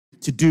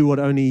to do what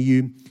only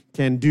you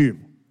can do.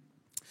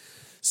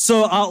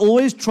 So I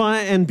always try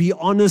and be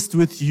honest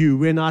with you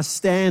when I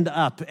stand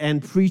up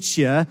and preach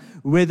here,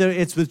 whether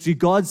it's with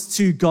regards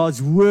to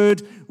God's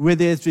word,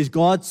 whether it's with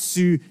regards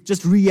to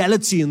just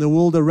reality in the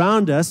world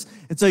around us.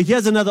 And so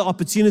here's another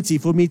opportunity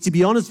for me to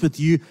be honest with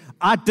you.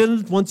 I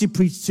didn't want to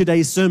preach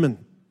today's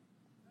sermon.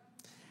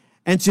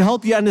 And to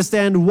help you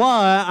understand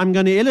why, I'm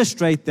going to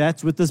illustrate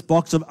that with this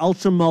box of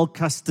Ultra Malt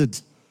custard.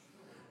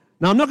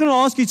 Now, I'm not going to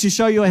ask you to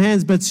show your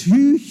hands, but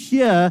who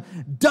here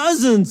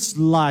doesn't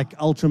like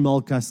Ultra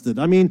Malt custard?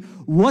 I mean,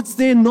 what's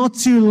there not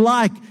to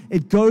like?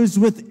 It goes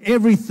with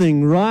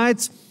everything,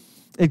 right?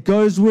 It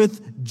goes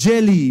with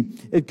jelly.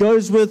 It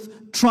goes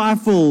with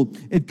trifle.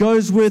 It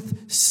goes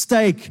with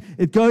steak.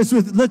 It goes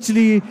with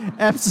literally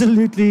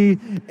absolutely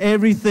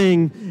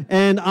everything.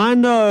 And I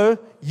know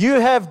you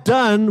have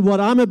done what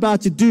I'm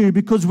about to do,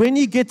 because when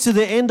you get to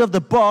the end of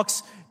the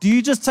box, do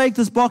you just take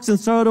this box and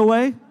throw it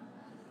away?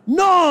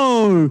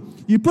 No!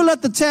 You pull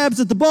out the tabs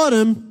at the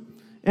bottom,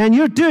 and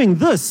you're doing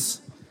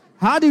this.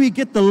 How do we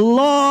get the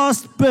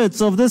last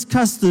bits of this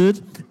custard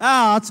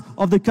out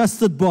of the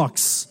custard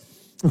box?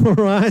 All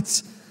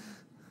right?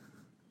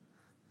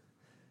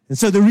 And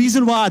so the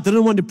reason why I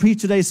didn't want to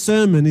preach today's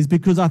sermon is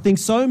because I think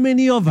so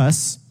many of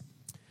us,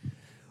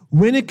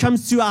 when it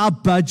comes to our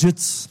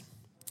budgets,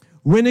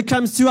 when it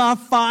comes to our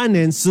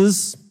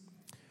finances,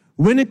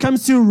 when it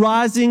comes to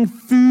rising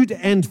food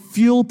and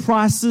fuel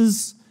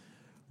prices,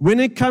 when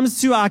it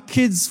comes to our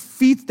kids'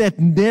 feet that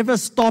never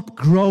stop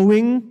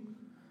growing,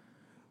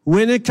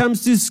 when it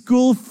comes to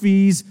school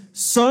fees,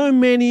 so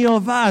many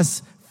of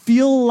us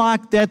feel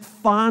like that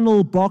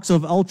final box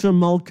of Ultra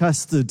Malt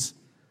custard,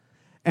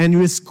 and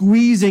we're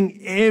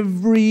squeezing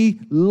every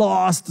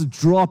last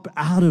drop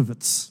out of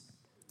it.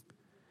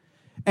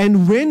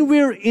 And when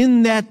we're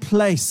in that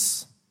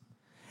place,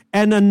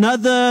 and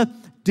another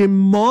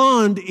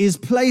demand is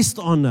placed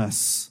on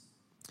us,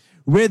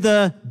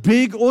 whether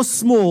big or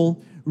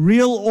small,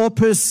 real or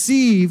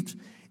perceived,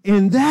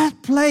 in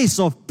that place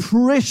of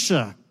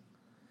pressure,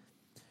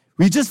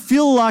 we just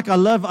feel like,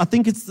 I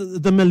think it's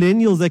the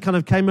millennials that kind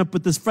of came up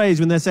with this phrase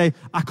when they say,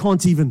 I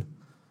can't even.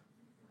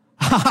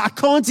 I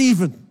can't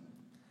even.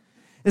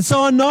 And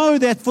so I know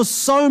that for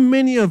so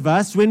many of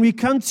us, when we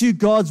come to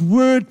God's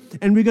word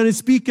and we're going to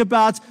speak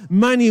about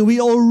money,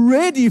 we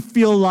already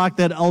feel like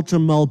that Ultra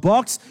Malt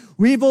box.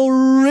 We've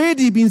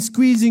already been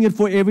squeezing it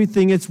for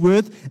everything it's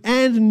worth.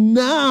 And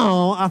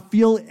now I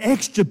feel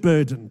extra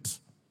burdened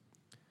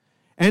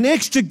and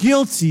extra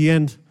guilty,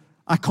 and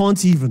I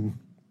can't even.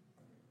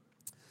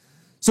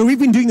 So we've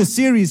been doing a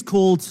series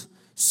called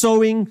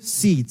Sowing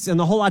Seeds. And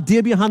the whole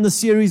idea behind the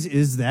series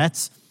is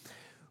that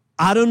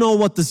I don't know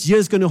what this year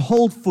is going to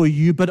hold for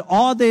you, but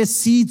are there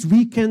seeds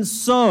we can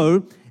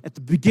sow at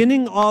the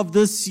beginning of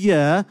this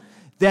year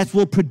that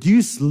will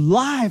produce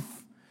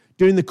life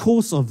during the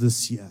course of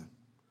this year?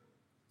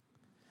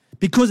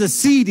 Because a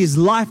seed is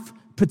life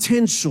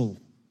potential.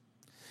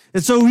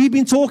 And so we've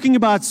been talking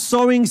about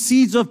sowing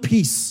seeds of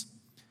peace,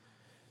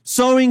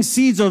 sowing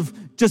seeds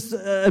of just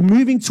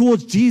moving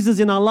towards Jesus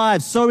in our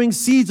lives, sowing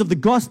seeds of the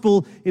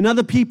gospel in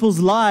other people's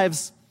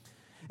lives.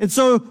 And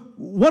so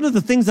one of the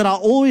things that I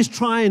always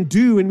try and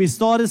do when we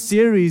start a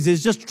series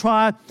is just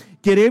try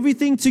get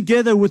everything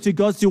together with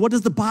regards to what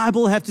does the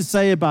Bible have to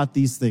say about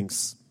these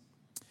things.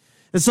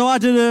 And so I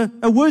did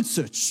a word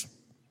search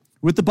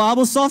with the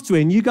Bible software,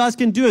 and you guys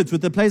can do it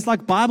with a place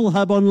like Bible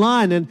Hub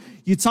online, and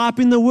you type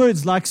in the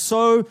words like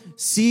sow,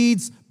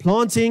 seeds,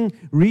 planting,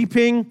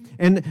 reaping,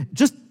 and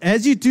just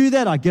as you do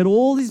that, I get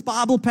all these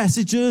Bible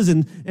passages,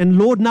 and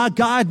Lord, now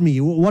guide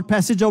me. What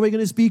passage are we going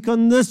to speak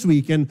on this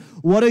week, and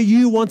what are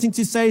you wanting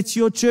to say to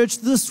your church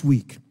this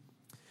week?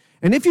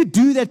 And if you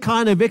do that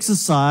kind of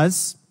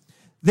exercise,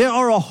 there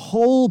are a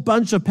whole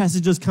bunch of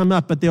passages come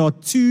up, but there are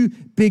two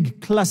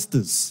big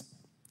clusters.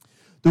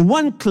 The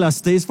one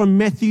cluster is from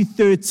Matthew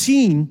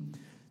 13,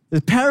 the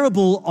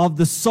parable of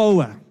the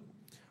sower,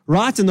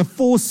 right? And the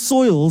four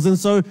soils. And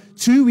so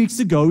 2 weeks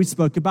ago, we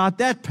spoke about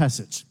that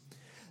passage.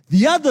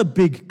 The other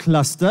big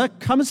cluster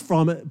comes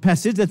from a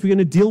passage that we're going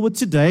to deal with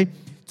today,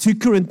 2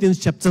 Corinthians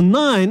chapter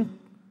 9.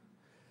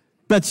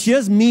 But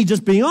here's me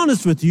just being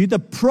honest with you. The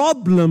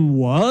problem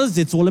was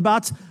it's all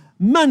about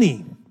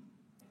money.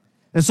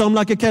 And so I'm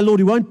like, okay, Lord,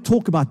 we won't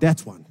talk about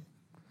that one.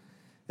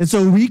 And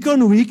so week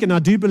on week, and I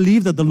do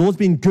believe that the Lord's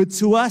been good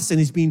to us and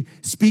He's been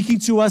speaking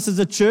to us as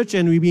a church,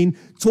 and we've been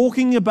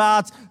talking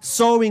about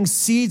sowing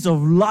seeds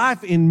of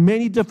life in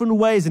many different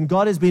ways, and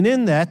God has been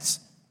in that.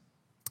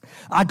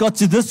 I got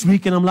to this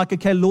week and I'm like,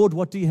 okay, Lord,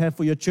 what do you have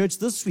for your church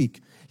this week?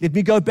 Let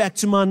me go back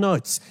to my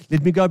notes.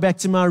 Let me go back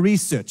to my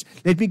research.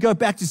 Let me go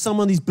back to some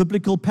of these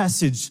biblical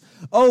passages.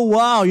 Oh,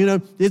 wow,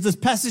 there's this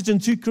passage in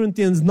 2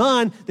 Corinthians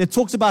 9 that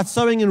talks about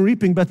sowing and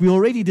reaping, but we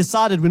already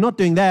decided we're not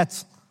doing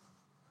that.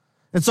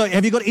 And so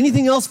have you got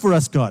anything else for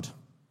us, God?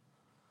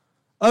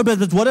 Oh,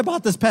 but what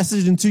about this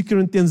passage in 2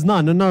 Corinthians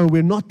 9? No,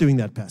 we're not doing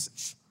that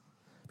passage.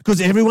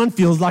 Because everyone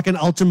feels like an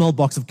Ultra Malt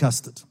box of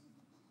custard.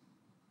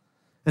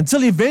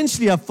 Until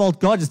eventually I felt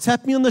God just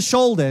tap me on the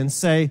shoulder and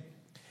say,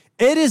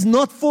 It is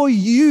not for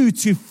you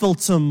to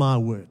filter my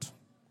word.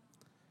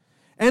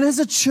 And as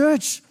a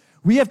church,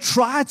 we have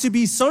tried to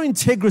be so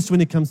integrous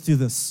when it comes to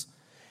this.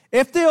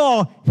 If there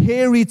are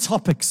hairy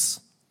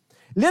topics,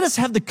 let us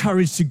have the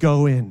courage to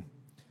go in.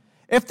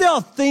 If there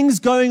are things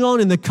going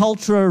on in the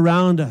culture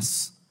around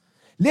us,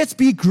 let's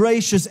be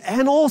gracious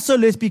and also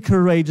let's be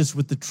courageous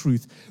with the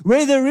truth.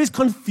 Where there is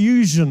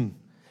confusion,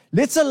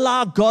 let's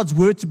allow God's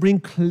word to bring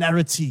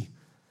clarity.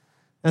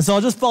 And so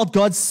I just felt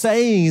God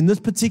saying in this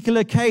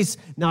particular case,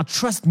 now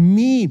trust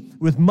me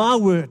with my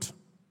word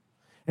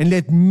and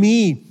let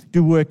me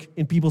do work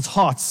in people's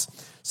hearts.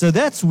 So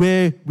that's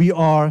where we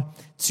are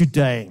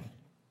today.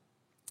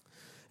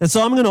 And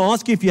so I'm going to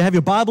ask you, if you have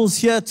your Bibles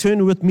here,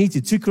 turn with me to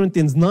 2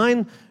 Corinthians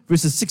 9,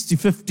 verses 6 to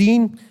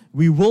 15.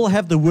 We will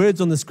have the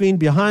words on the screen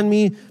behind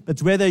me, but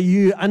whether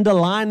you're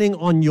underlining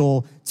on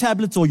your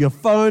tablet or your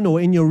phone or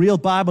in your real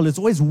Bible, it's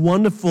always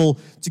wonderful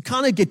to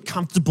kind of get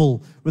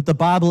comfortable with the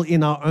Bible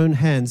in our own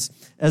hands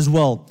as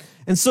well.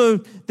 And so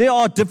there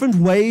are different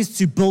ways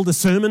to build a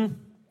sermon.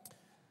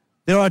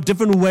 There are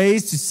different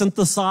ways to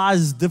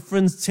synthesize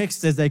different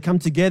texts as they come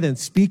together and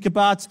speak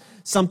about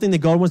something that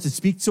God wants to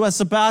speak to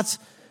us about.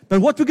 But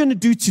what we're going to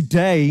do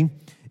today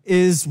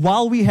is,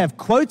 while we have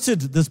quoted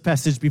this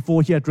passage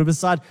before here at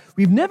Riverside,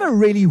 we've never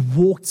really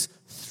walked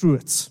through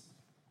it.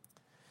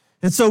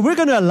 And so we're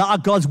going to allow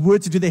God's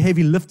word to do the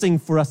heavy lifting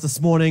for us this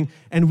morning,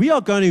 and we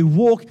are going to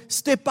walk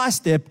step by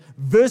step,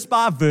 verse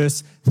by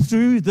verse,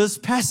 through this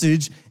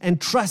passage and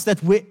trust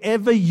that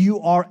wherever you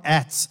are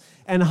at,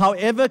 and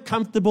however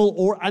comfortable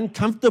or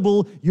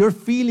uncomfortable you're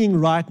feeling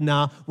right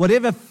now,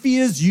 whatever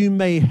fears you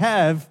may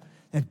have,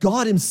 that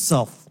God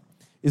himself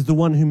is the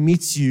one who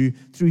meets you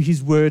through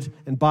his word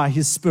and by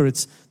his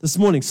Spirit this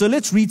morning. So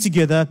let's read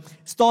together,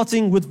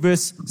 starting with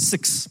verse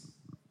 6.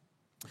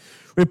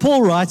 Where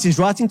Paul writes, he's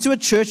writing to a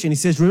church, and he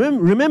says,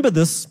 remember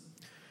this,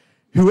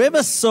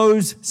 whoever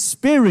sows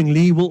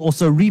sparingly will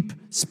also reap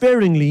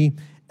sparingly,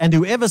 and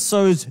whoever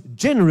sows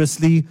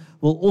generously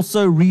will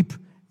also reap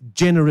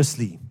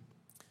generously.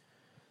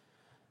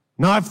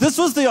 Now, if this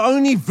was the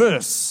only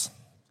verse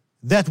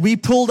that we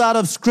pulled out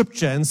of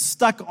Scripture and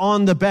stuck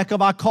on the back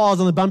of our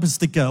cars on the bumper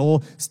sticker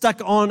or stuck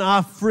on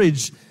our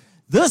fridge,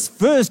 this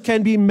verse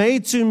can be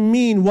made to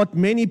mean what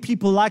many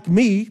people like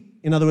me,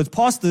 in other words,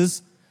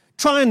 pastors,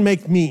 try and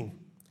make mean.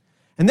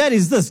 And that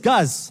is this,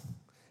 guys,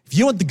 if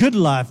you want the good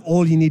life,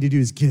 all you need to do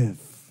is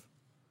give.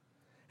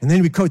 And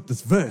then we quote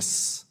this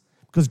verse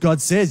because God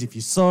says if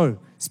you sow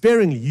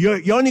sparingly,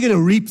 you're only going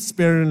to reap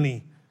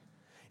sparingly.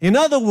 In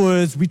other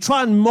words, we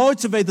try and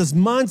motivate this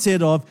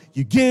mindset of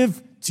you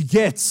give to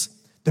get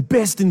the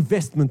best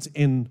investment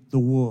in the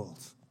world.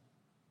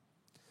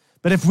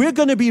 But if we're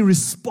going to be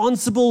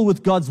responsible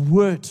with God's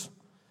word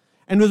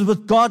and with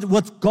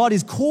what God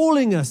is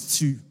calling us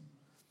to,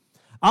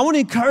 I want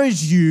to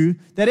encourage you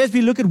that as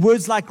we look at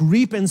words like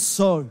reap and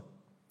sow,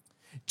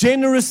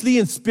 generously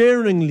and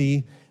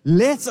sparingly,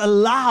 let's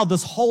allow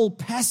this whole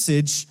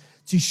passage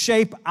to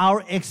shape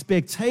our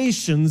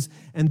expectations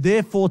and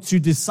therefore to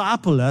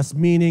disciple us,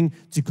 meaning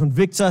to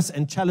convict us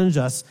and challenge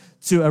us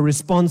to a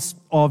response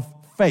of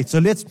faith. So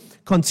let's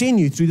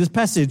continue through this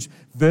passage,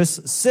 verse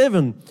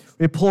 7,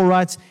 where Paul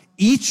writes,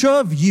 each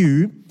of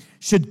you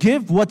should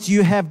give what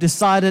you have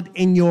decided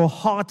in your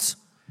heart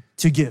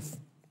to give,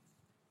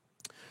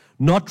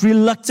 not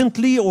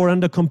reluctantly or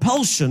under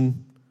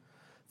compulsion,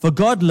 for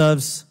God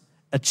loves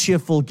a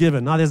cheerful giver.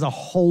 Now, there's a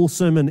whole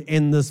sermon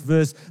in this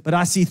verse, but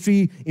I see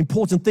three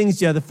important things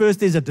here. The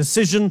first is a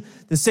decision,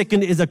 the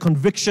second is a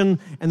conviction,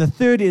 and the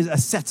third is a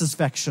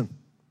satisfaction.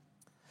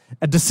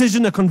 A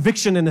decision, a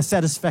conviction, and a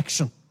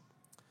satisfaction.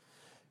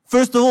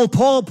 First of all,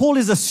 Paul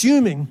is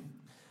assuming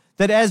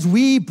that as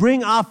we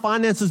bring our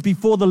finances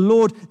before the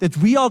Lord, that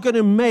we are going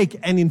to make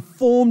an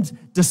informed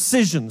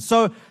decision.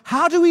 So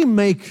how do we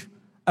make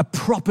a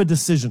proper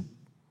decision?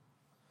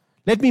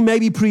 Let me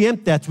maybe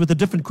preempt that with a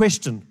different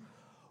question.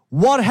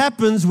 What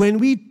happens when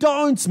we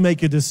don't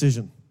make a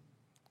decision?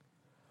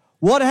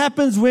 What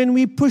happens when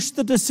we push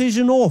the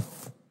decision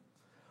off?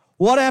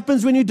 What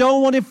happens when you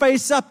don't want to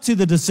face up to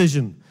the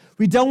decision?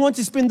 We don't want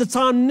to spend the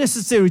time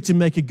necessary to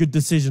make a good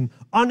decision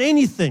on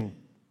anything.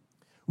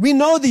 We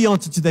know the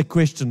answer to that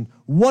question.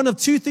 One of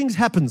two things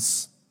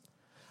happens.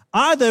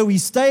 Either we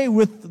stay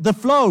with the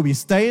flow, we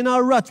stay in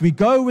our rut, we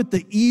go with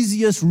the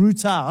easiest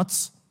route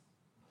out,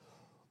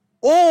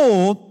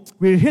 or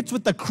we're hit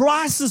with the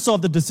crisis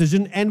of the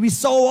decision and we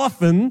so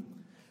often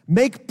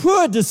make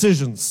poor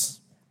decisions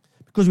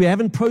because we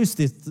haven't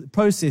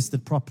processed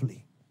it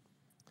properly.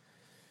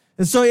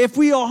 And so if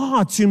we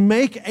are to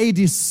make a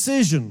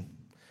decision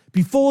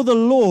before the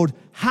Lord,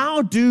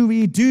 how do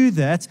we do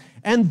that?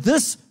 And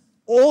this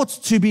ought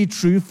to be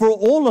true for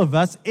all of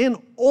us in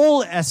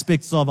all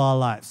aspects of our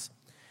lives.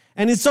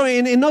 And so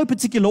in no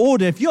particular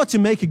order, if you are to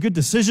make a good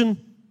decision,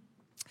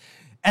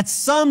 at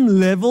some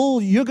level,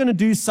 you're going to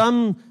do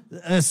some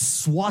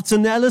SWOT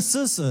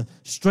analysis,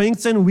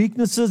 strengths and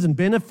weaknesses and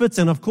benefits.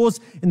 And of course,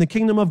 in the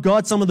kingdom of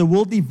God, some of the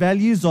worldly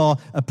values are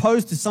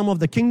opposed to some of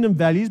the kingdom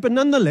values. But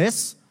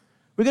nonetheless,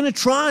 We're going to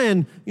try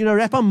and,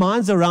 wrap our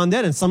minds around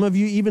that. And some of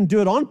you even do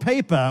it on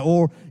paper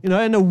or,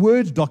 in a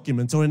Word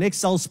document or an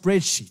Excel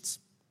spreadsheet.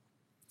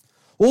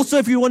 Also,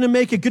 if you want to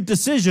make a good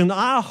decision,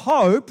 I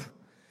hope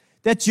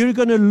that you're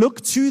going to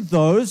look to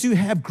those who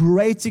have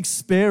great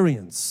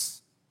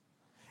experience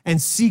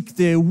and seek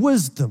their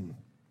wisdom.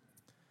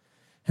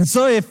 And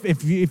so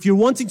if you're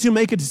wanting to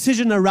make a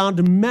decision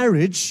around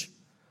marriage,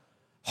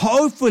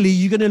 hopefully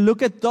you're going to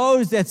look at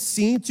those that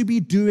seem to be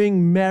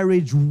doing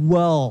marriage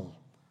well.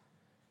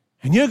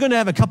 And you're going to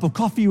have a cup of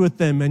coffee with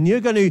them, and you're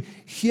going to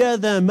hear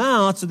them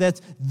out so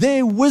that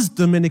their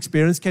wisdom and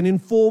experience can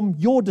inform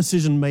your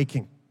decision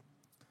making.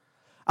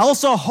 I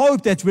also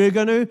hope that we're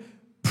going to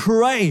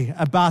pray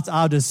about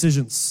our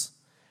decisions.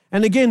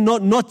 And again,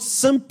 not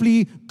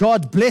simply,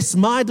 God bless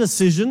my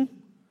decision,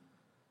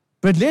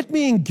 but let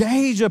me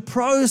engage a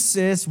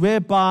process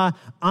whereby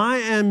I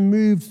am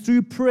moved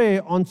through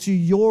prayer onto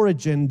your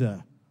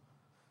agenda.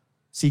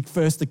 Seek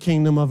first the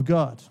kingdom of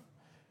God.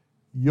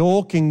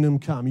 Your kingdom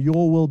come,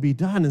 your will be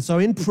done. And so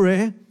in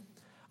prayer,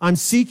 I'm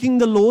seeking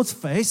the Lord's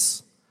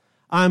face.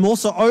 I'm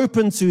also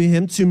open to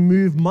Him to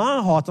move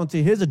my heart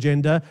onto His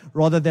agenda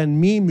rather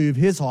than me move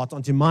His heart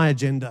onto my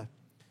agenda.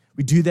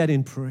 We do that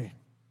in prayer.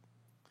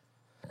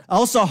 I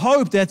also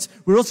hope that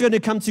we're also going to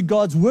come to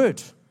God's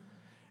Word.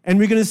 And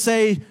we're going to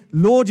say,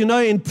 Lord,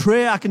 in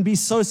prayer I can be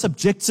so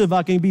subjective.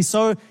 I can be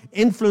so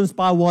influenced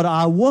by what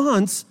I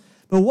want.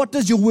 But what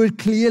does your Word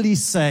clearly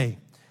say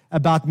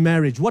about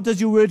marriage? What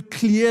does your Word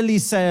clearly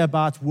say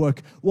about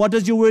work? What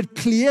does your Word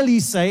clearly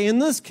say, in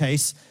this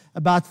case,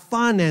 about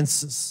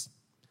finances?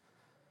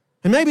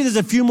 And maybe there's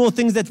a few more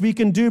things that we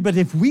can do, but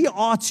if we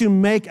are to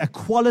make a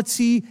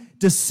quality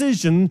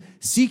decision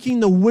seeking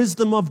the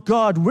wisdom of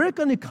God, we're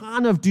going to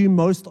kind of do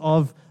most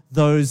of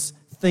those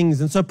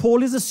things. And so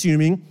Paul is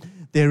assuming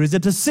there is a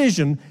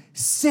decision.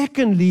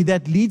 Secondly,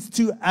 that leads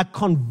to a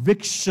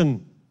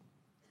conviction.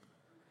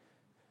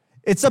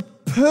 It's a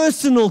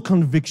personal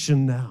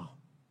conviction now.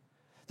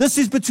 This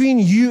is between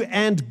you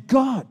and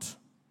God.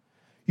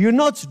 You're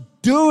not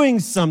doing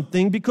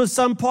something because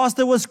some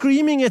pastor was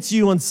screaming at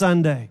you on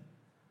Sunday.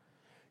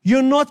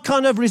 You're not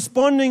kind of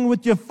responding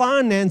with your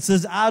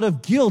finances out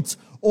of guilt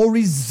or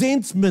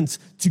resentment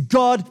to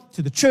God,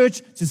 to the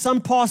church, to some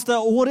pastor,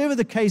 or whatever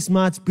the case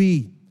might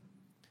be.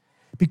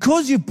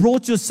 Because you've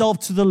brought yourself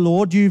to the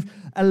Lord, you've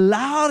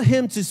allowed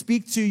Him to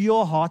speak to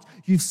your heart,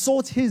 you've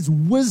sought His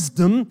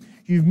wisdom,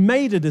 you've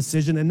made a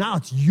decision, and now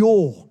it's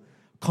your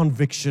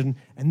conviction,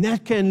 and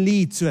that can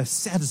lead to a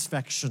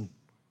satisfaction.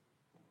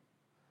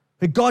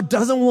 But God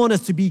doesn't want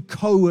us to be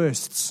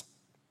coerced.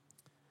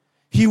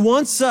 He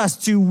wants us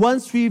to,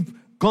 once we've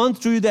gone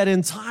through that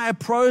entire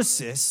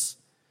process,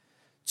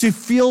 to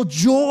feel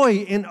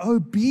joy in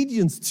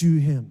obedience to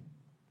Him.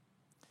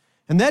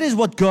 And that is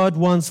what God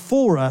wants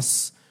for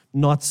us,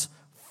 not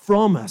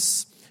from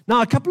us.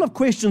 Now, a couple of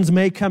questions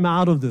may come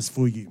out of this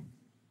for you.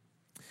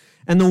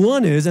 And the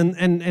one is,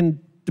 and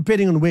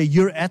depending on where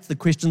you're at, the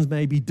questions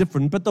may be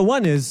different, but the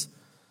one is,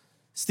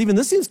 Stephen,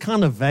 this seems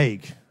kind of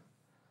vague.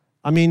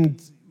 I mean,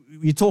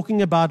 you're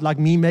talking about like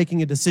me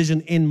making a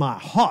decision in my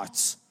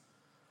heart.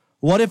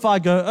 What if I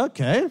go,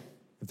 okay,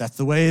 if that's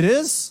the way it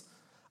is,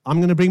 I'm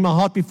going to bring my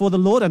heart before the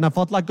Lord, and I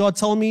felt like God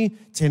told me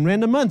 10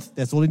 rand a month.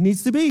 That's all it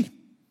needs to be.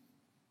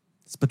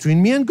 It's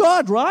between me and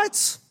God,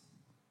 right?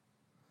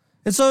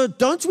 And so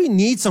don't we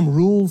need some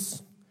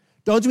rules?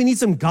 Don't we need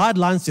some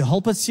guidelines to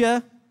help us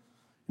here?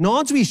 Now,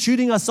 aren't we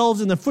shooting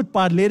ourselves in the foot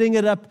by letting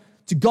it up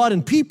to God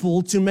and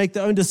people to make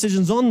their own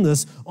decisions on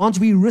this? Aren't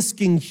we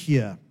risking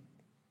here?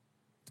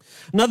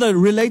 Another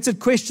related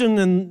question,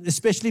 and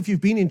especially if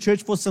you've been in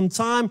church for some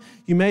time,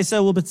 you may say,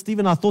 well, but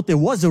Stephen, I thought there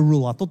was a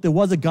rule. I thought there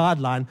was a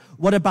guideline.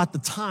 What about the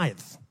tithe?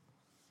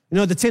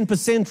 The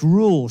 10%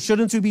 rule.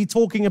 Shouldn't we be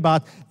talking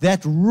about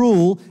that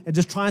rule and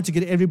just trying to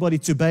get everybody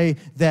to obey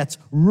that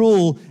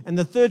rule? And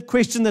the third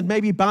question that may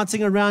be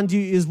bouncing around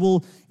you is,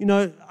 well,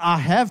 I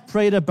have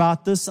prayed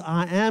about this.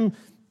 I am,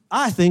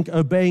 I think,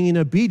 obeying in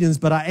obedience,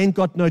 but I ain't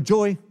got no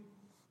joy.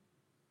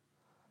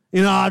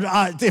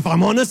 If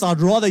I'm honest,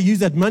 I'd rather use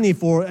that money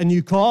for a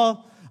new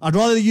car. I'd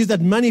rather use that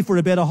money for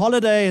a better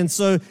holiday. And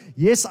so,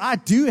 yes, I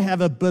do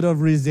have a bit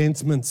of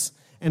resentment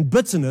and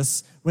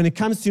bitterness when it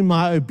comes to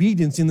my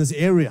obedience in this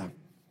area.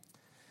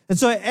 And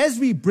so as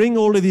we bring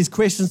all of these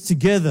questions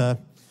together,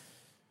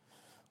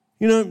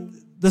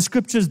 the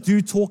scriptures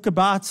do talk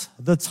about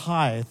the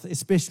tithe,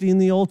 especially in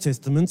the Old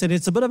Testament. And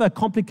it's a bit of a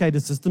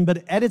complicated system,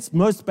 but at its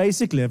most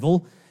basic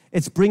level,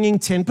 it's bringing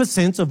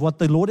 10% of what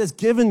the Lord has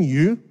given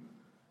you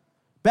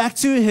back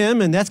to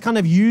Him, and that's kind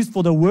of used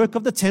for the work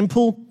of the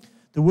temple,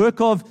 the work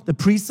of the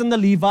priests and the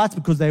Levites,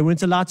 because they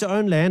weren't allowed to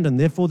own land, and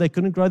therefore they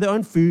couldn't grow their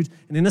own food,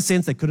 and in a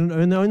sense, they couldn't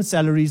earn their own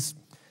salaries.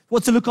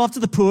 What to look after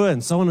the poor,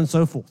 and so on and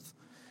so forth.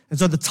 And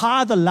so the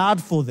tithe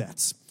allowed for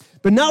that.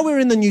 But now we're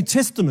in the New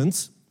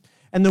Testament,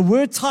 and the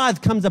word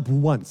tithe comes up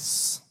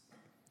once.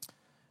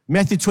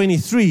 Matthew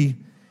 23,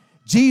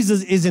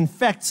 Jesus is in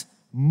fact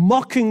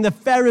mocking the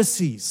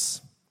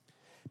Pharisees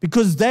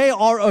because they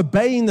are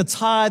obeying the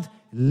tithe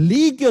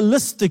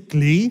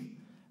legalistically,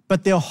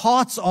 but their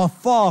hearts are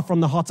far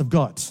from the heart of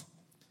God.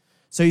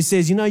 So he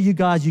says, you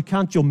guys, you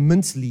count your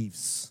mint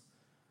leaves.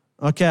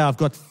 Okay, I've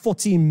got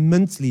 40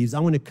 mint leaves.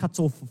 I'm going to cut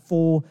off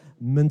 4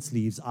 mint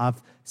leaves.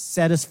 I've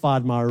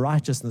satisfied my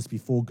righteousness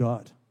before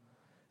God.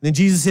 And then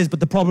Jesus says, but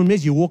the problem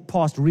is you walk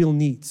past real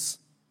needs,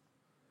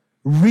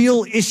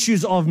 real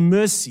issues of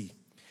mercy.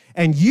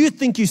 And you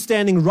think you're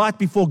standing right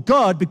before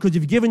God because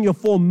you've given your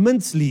 4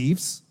 mint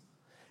leaves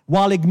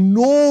while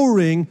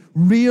ignoring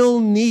real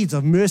needs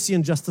of mercy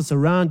and justice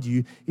around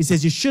you. He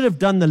says you should have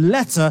done the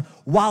latter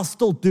while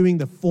still doing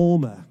the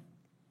former.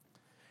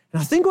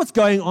 And I think what's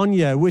going on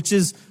here, which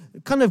is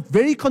kind of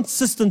very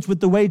consistent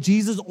with the way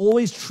Jesus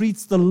always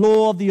treats the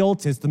law of the Old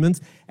Testament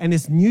and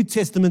his New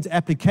Testament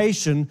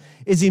application,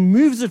 is he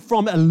moves it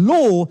from a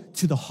law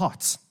to the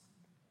heart.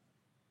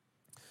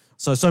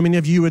 So many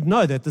of you would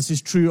know that this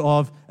is true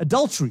of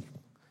adultery,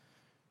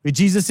 where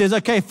Jesus says,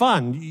 okay,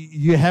 fine,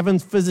 you haven't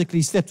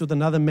physically slept with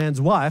another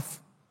man's wife,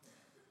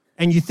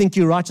 and you think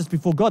you're righteous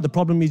before God. The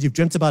problem is you've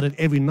dreamt about it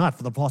every night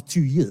for the past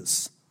 2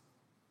 years.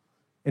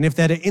 And if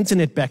they had an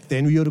internet back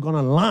then, you would have gone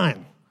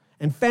online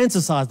and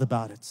fantasized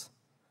about it.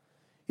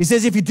 He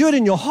says, if you do it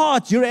in your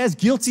heart, you're as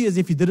guilty as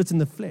if you did it in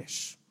the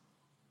flesh.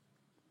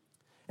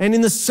 And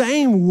in the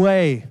same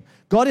way,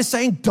 God is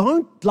saying,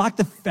 don't like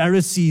the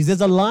Pharisees.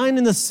 There's a line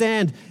in the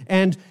sand,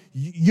 and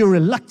you're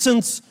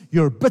reluctant,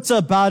 you're bitter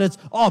about it.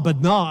 Oh, but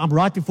now I'm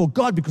right before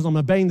God because I'm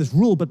obeying this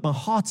rule, but my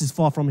heart is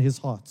far from his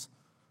heart.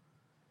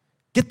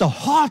 Get the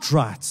heart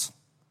right.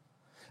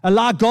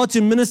 Allow God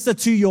to minister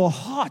to your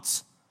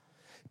heart.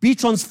 Be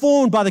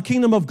transformed by the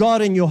kingdom of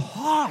God in your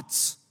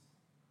heart.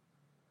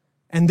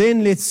 And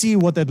then let's see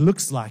what that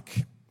looks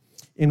like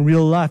in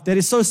real life. That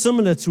is so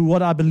similar to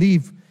what I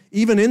believe,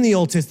 even in the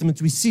Old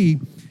Testament, we see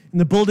in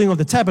the building of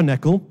the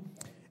tabernacle.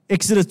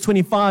 Exodus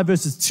 25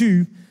 verses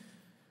 2,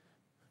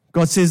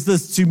 God says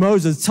this to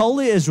Moses, tell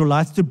the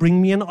Israelites to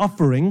bring me an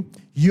offering.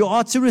 You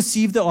are to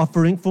receive the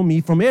offering for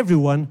me from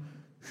everyone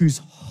whose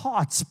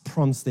heart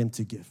prompts them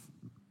to give.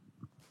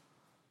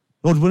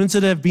 Lord, wouldn't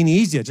it have been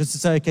easier just to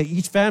say, okay,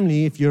 each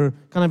family, if you're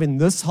kind of in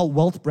this whole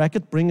wealth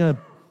bracket, bring a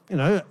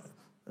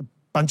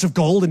bunch of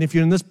gold, and if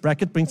you're in this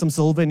bracket, bring some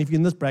silver, and if you're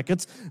in this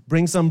bracket,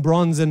 bring some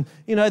bronze, and,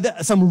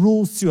 some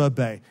rules to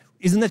obey.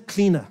 Isn't that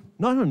cleaner?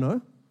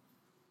 No.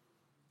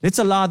 Let's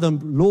allow the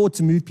Lord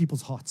to move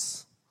people's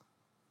hearts.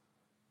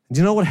 And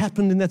do you know what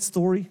happened in that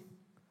story?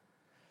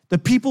 The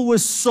people were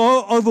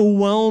so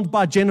overwhelmed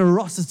by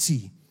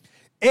generosity.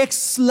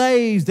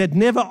 Ex-slaves that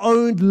never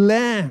owned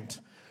land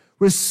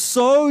were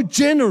so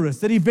generous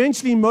that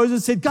eventually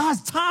Moses said,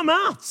 guys, time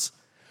out.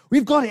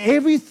 We've got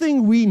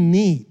everything we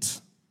need.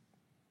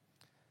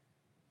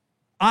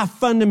 I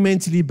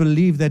fundamentally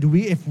believe that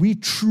if we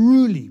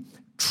truly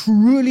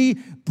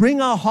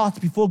bring our hearts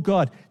before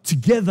God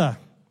together,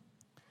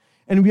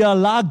 and we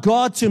allow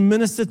God to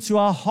minister to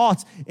our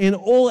hearts in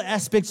all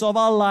aspects of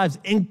our lives,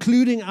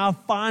 including our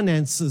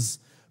finances,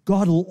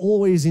 God will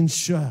always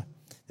ensure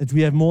that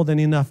we have more than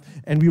enough.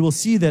 And we will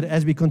see that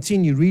as we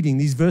continue reading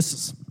these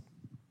verses.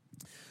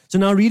 So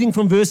now reading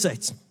from verse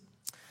 8,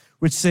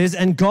 which says,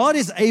 and God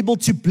is able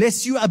to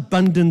bless you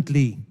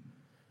abundantly,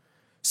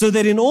 so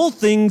that in all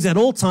things, at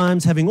all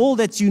times, having all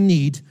that you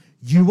need,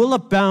 you will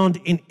abound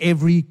in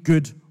every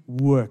good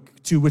work.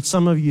 To which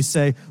some of you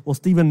say, well,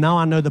 Stephen, now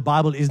I know the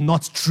Bible is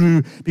not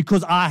true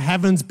because I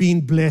haven't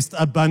been blessed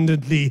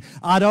abundantly.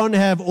 I don't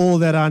have all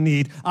that I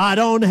need. I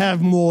don't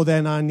have more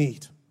than I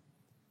need.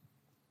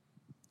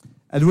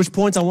 At which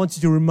point I want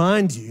you to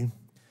remind you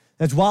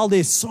that while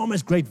there's so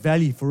much great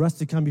value for us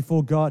to come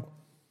before God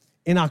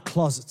in our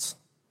closets,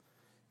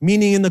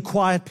 meaning in the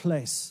quiet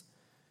place,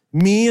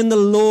 me and the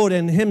Lord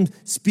and Him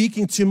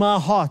speaking to my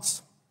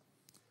heart,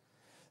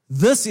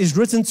 this is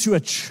written to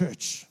a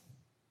church.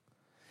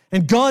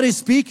 And God is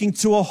speaking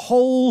to a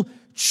whole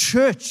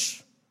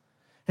church.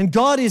 And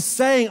God is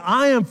saying,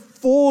 I am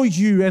for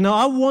you, and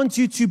I want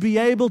you to be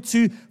able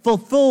to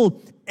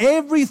fulfill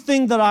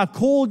everything that I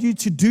called you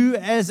to do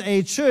as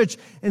a church.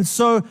 And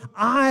so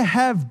I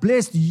have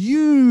blessed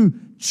you,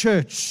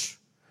 church,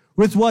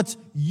 with what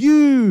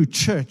you,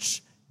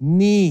 church,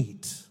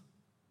 need.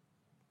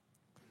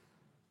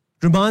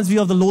 It reminds me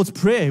of the Lord's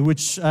Prayer,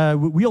 which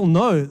we all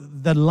know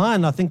that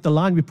line. I think the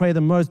line we pray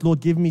the most, Lord,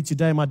 give me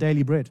today my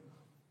daily bread.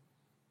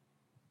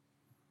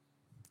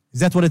 Is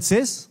that what it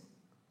says?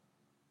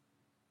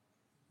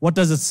 What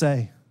does it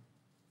say?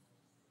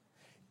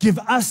 Give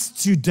us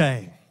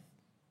today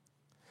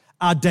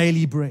our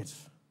daily bread.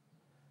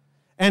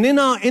 And in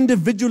our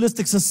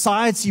individualistic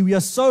society, we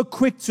are so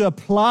quick to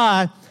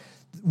apply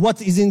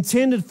what is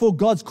intended for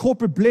God's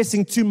corporate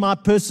blessing to my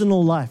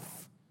personal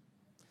life.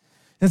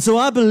 And so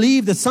I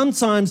believe that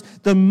sometimes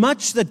the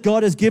much that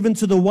God has given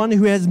to the one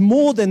who has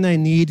more than they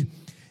need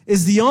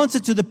is the answer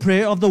to the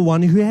prayer of the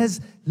one who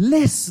has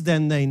less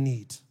than they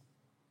need.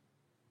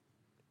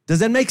 Does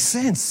that make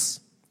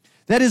sense?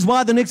 That is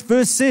why the next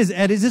verse says,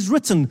 as it is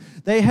written,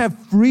 they have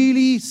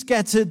freely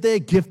scattered their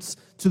gifts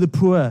to the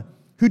poor,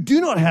 who do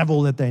not have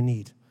all that they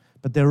need,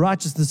 but their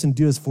righteousness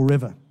endures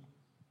forever.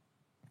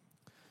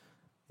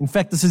 In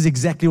fact, this is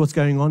exactly what's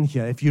going on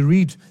here. If you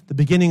read the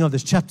beginning of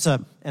this chapter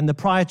and the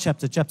prior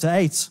chapter, chapter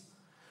 8,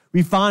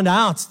 we find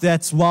out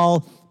that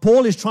while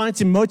Paul is trying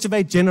to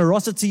motivate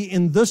generosity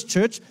in this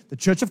church, the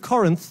church of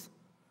Corinth,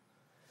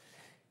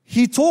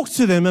 he talks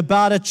to them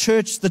about a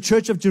church, the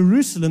church of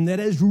Jerusalem, that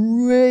has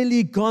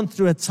really gone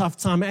through a tough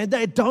time and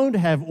they don't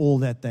have all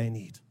that they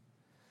need.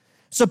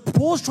 So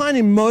Paul's trying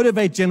to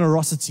motivate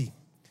generosity.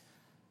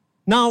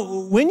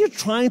 Now, when you're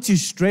trying to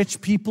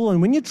stretch people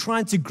and when you're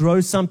trying to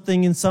grow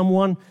something in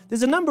someone,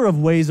 there's a number of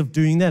ways of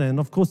doing that. And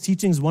of course,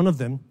 teaching is one of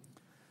them.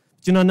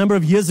 But, a number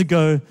of years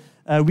ago,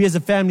 we as a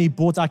family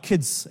bought our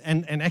kids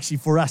and actually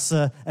for us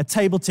a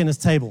table tennis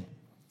table.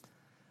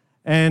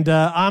 And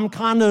I'm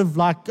kind of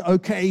like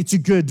okay to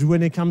good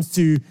when it comes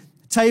to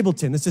table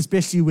tennis,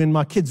 especially when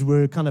my kids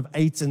were kind of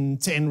 8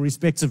 and 10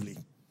 respectively.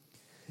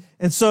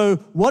 And so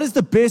what is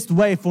the best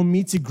way for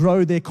me to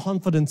grow their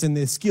confidence and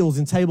their skills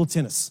in table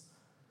tennis?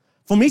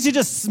 For me to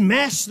just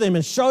smash them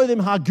and show them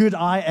how good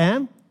I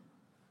am?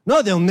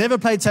 No, they'll never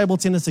play table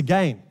tennis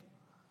again.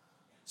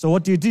 So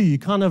what do? You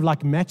kind of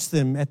like match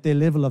them at their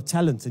level of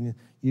talent and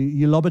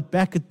you lob it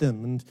back at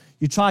them and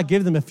you try to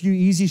give them a few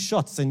easy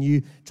shots and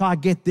you try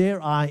to get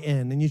their eye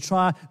in and you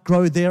try to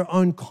grow their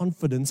own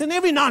confidence. And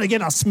every now and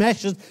again I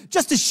smash it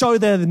just to show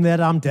them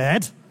that I'm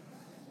dad.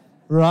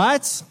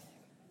 Right?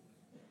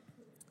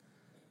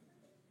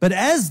 But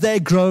as they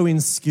grow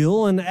in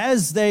skill and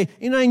as they,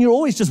 and you're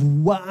always just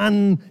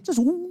one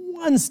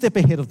step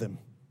ahead of them,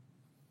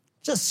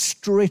 just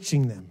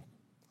stretching them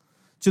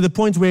to the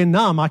point where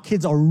now my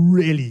kids are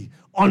really,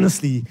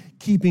 honestly,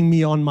 keeping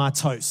me on my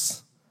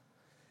toes.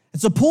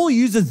 And so Paul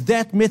uses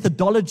that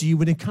methodology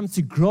when it comes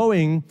to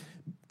growing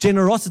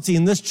generosity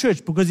in this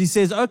church because he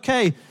says,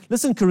 okay,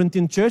 listen,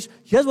 Corinthian church,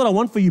 here's what I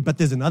want for you, but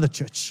there's another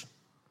church.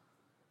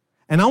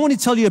 And I want to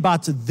tell you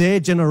about their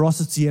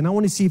generosity, and I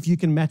want to see if you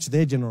can match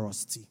their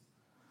generosity.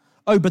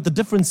 Oh, but the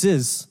difference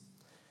is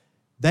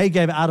they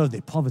gave out of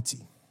their poverty.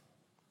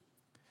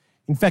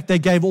 In fact, they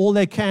gave all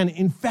they can.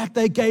 In fact,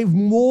 they gave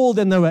more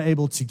than they were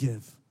able to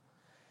give.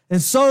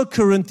 And so,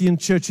 Corinthian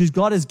church, whose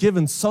God has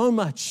given so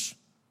much,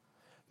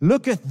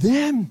 look at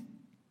them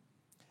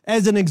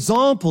as an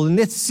example, and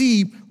let's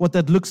see what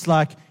that looks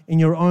like in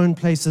your own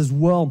place as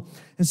well.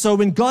 And so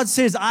when God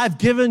says, I've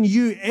given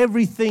you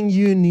everything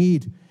you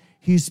need,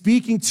 He's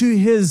speaking to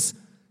His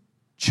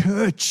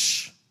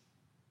church.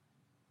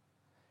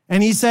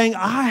 And He's saying,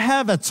 I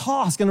have a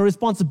task and a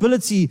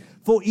responsibility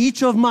for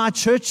each of my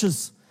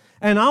churches.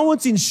 And I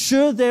want to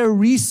ensure they're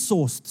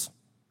resourced.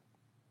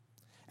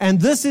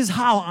 And this is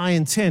how I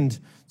intend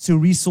to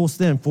resource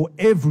them for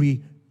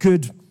every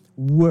good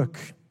work.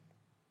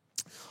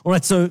 All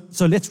right, so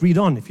let's read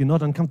on if you're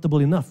not uncomfortable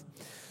enough.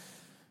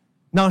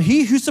 Now,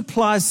 he who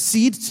supplies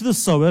seed to the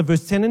sower,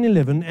 verse 10 and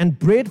 11, and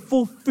bread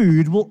for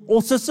food will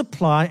also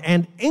supply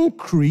and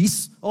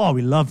increase, oh,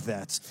 we love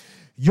that,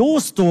 your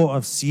store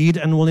of seed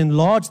and will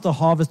enlarge the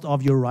harvest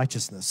of your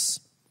righteousness.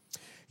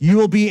 You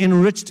will be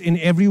enriched in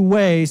every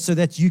way so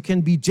that you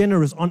can be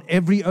generous on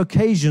every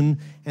occasion,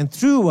 and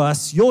through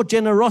us, your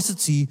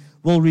generosity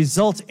will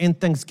result in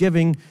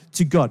thanksgiving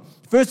to God.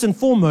 First and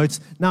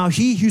foremost, now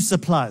he who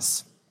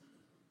supplies.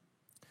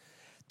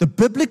 The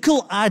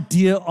biblical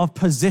idea of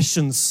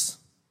possessions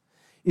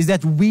is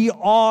that we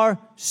are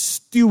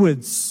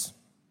stewards.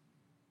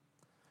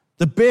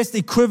 The best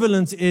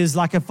equivalent is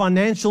like a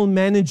financial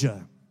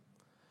manager,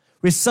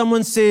 where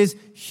someone says,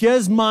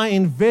 here's my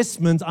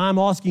investment, I'm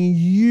asking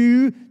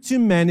you to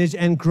manage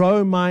and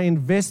grow my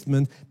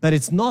investment, but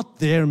it's not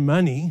their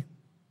money,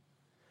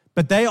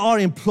 but they are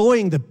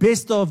employing the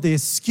best of their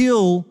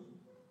skill,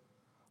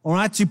 all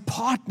right, to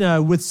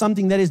partner with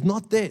something that is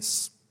not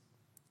theirs.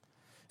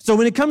 So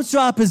when it comes to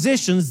our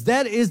possessions,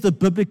 that is the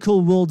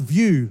biblical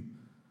worldview,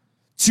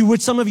 to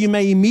which some of you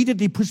may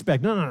immediately push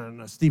back.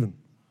 No, Stephen.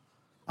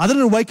 I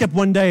didn't wake up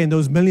one day and there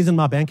was millions in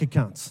my bank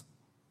accounts.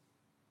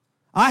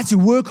 I had to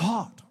work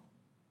hard.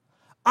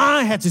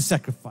 I had to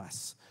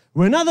sacrifice.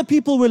 When other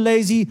people were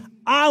lazy,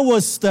 I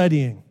was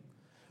studying.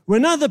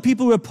 When other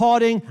people were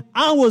partying,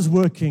 I was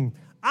working.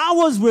 I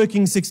was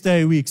working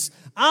 6-day weeks.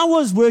 I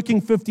was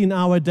working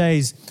 15-hour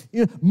days.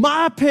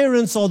 My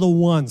parents are the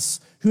ones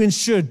who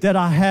ensured that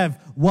I have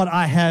what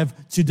I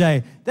have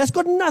today. That's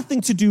got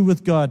nothing to do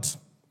with God,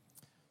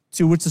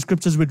 to which the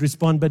scriptures would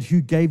respond, but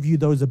who gave you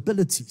those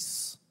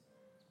abilities?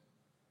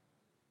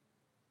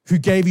 Who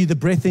gave you the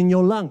breath in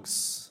your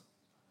lungs?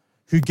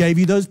 Who gave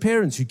you those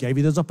parents? Who gave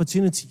you those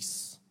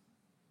opportunities?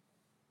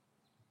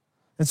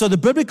 And so the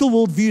biblical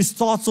worldview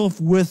starts off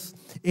with,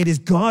 it is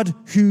God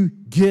who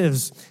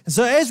gives. And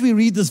so as we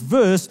read this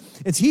verse,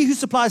 it's He who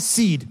supplies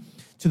seed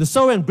to the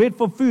sower and bread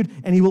for food,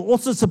 and He will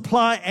also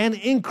supply and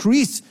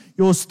increase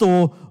your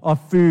store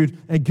of food.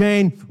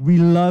 Again, we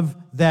love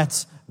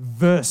that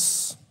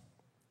verse,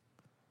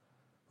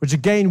 which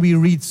again we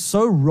read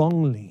so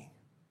wrongly.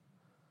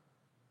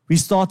 We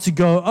start to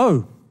go,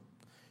 oh,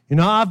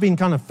 I've been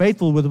kind of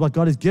faithful with what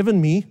God has given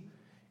me.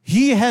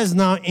 He has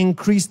now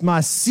increased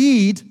my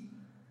seed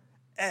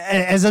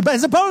as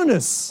a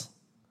bonus,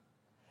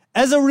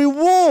 as a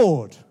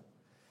reward.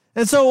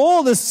 And so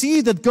all the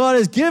seed that God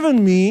has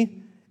given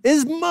me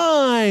is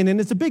mine,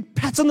 and it's a big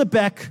pat on the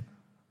back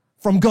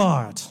from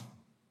God.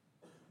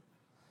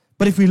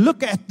 But if we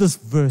look at this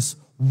verse,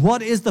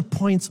 what is the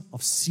point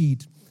of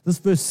seed? This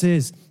verse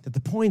says that the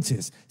point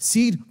is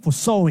seed for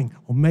sowing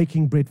or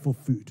making bread for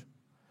food.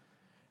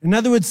 In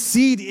other words,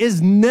 seed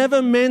is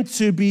never meant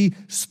to be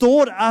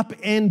stored up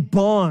in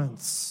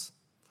barns.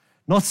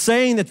 Not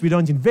saying that we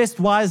don't invest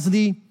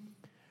wisely,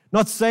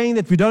 not saying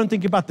that we don't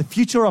think about the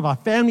future of our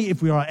family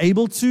if we are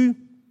able to.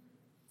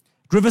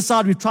 At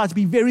Riverside, we've tried to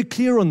be very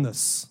clear on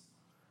this.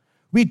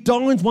 We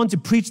don't want to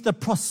preach the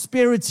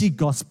prosperity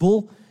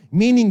gospel,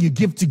 meaning you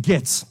give to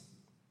get.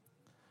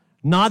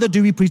 Neither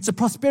do we preach the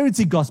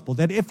prosperity gospel,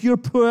 that if you're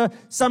poor,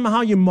 somehow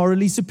you're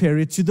morally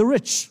superior to the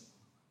rich.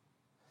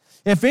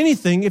 If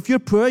anything, if you're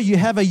poor, you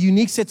have a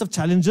unique set of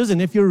challenges,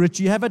 and if you're rich,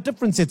 you have a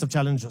different set of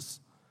challenges.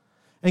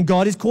 And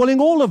God is calling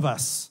all of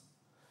us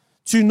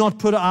to not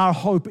put our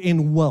hope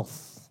in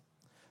wealth,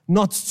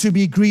 not to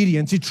be greedy,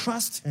 and to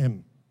trust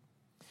Him.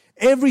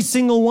 Every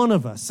single one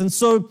of us. And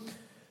so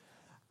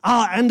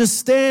our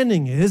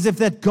understanding is if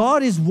that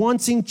God is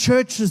wanting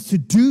churches to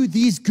do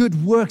these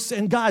good works.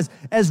 And guys,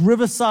 as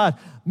Riverside,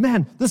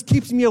 man, this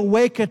keeps me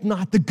awake at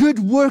night. The good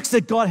works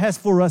that God has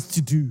for us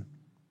to do.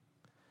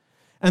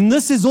 And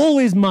this is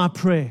always my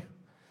prayer,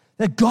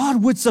 that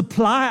God would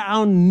supply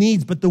our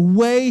needs, but the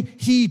way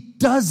He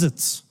does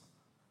it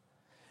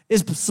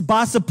is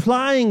by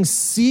supplying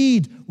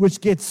seed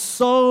which gets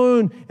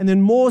sown, and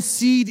then more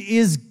seed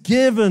is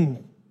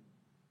given.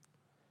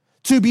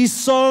 To be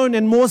sown,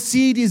 and more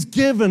seed is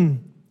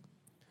given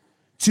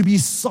to be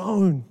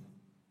sown.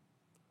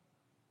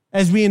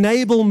 As we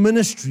enable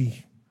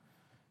ministry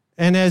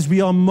and as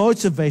we are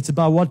motivated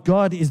by what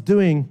God is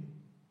doing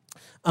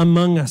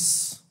among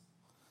us.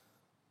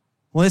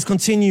 Well, let's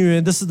continue.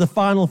 And this is the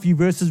final few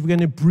verses we're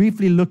going to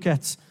briefly look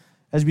at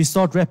as we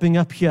start wrapping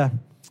up here.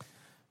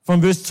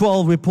 From verse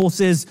 12, where Paul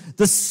says,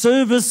 the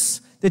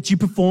service that you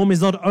perform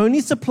is not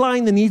only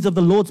supplying the needs of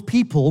the Lord's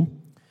people,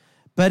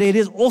 but it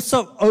is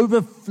also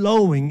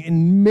overflowing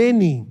in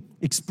many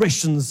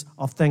expressions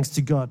of thanks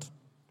to God.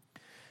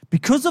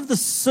 Because of the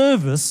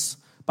service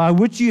by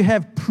which you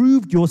have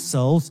proved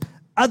yourselves,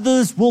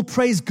 others will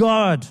praise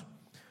God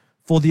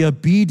for the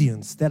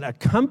obedience that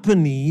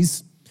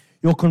accompanies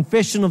your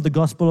confession of the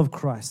gospel of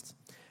Christ,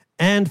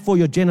 and for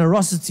your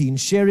generosity in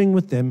sharing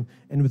with them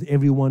and with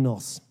everyone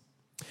else.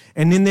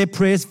 And in their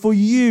prayers for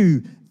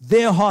you,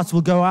 their hearts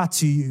will go out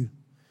to you,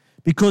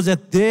 because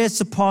of the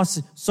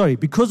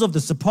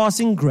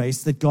surpassing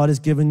grace that God has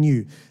given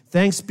you.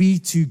 Thanks be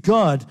to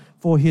God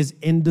for His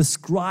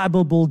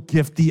indescribable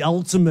gift, the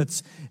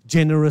ultimate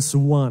generous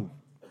one.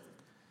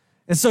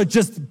 And so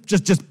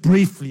just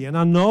briefly, and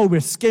I know we're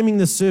skimming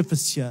the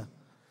surface here,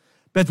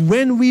 but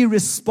when we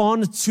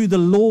respond to the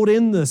Lord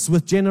in this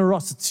with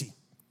generosity,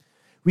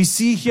 we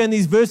see here in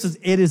these verses,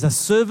 it is a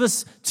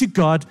service to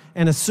God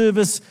and a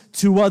service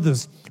to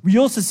others. We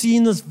also see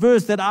in this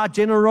verse that our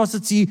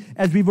generosity,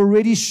 as we've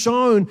already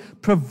shown,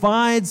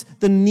 provides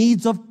the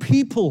needs of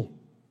people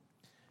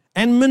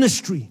and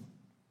ministry.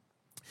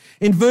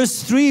 In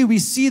verse 3, we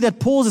see that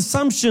Paul's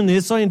assumption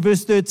is, in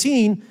verse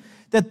 13,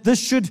 that this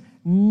should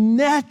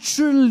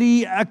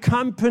naturally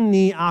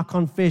accompany our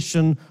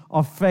confession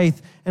of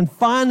faith. And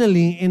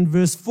finally, in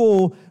verse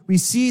 4, we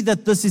see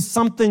that this is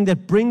something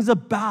that brings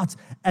about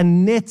a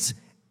net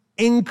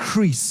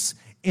increase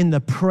in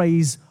the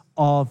praise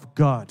of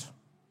God.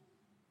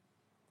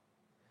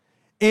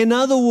 In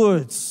other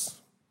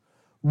words,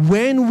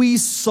 when we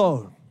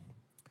sow,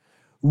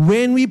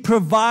 when we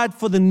provide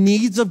for the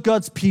needs of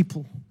God's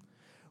people,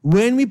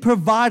 when we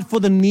provide for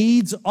the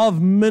needs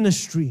of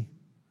ministry,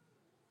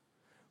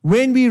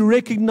 when we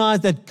recognize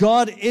that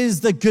God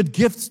is the good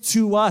gift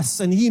to us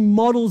and He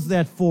models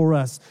that for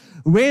us,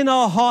 when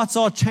our hearts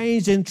are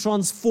changed and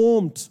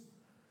transformed,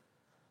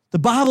 the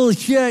Bible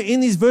here in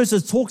these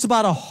verses talks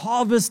about a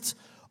harvest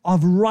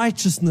of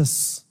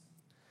righteousness.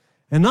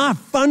 And I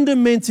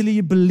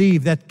fundamentally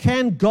believe that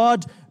can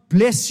God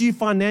bless you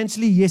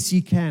financially? Yes,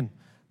 He can.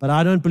 But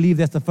I don't believe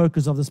that's the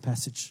focus of this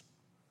passage.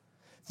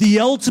 The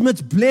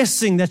ultimate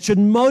blessing that should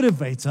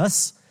motivate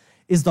us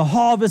is the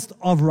harvest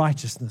of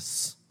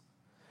righteousness,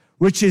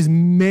 which is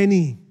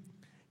many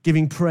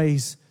giving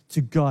praise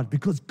to God,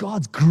 because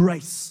God's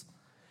grace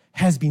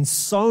has been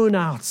sown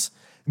out.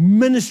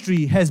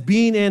 Ministry has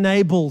been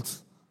enabled.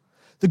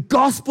 The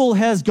gospel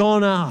has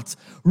gone out.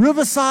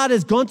 Riverside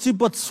has gone to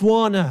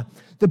Botswana.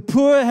 The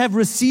poor have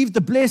received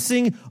the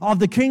blessing of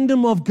the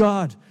kingdom of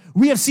God.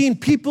 We have seen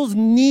people's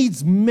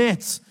needs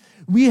met.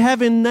 We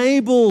have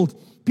enabled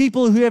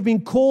people who have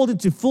been called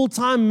into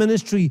full-time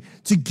ministry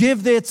to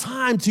give their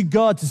time to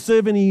God, to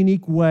serve in a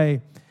unique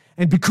way.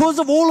 And because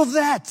of all of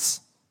that,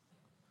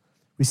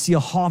 we see a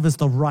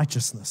harvest of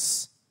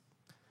righteousness.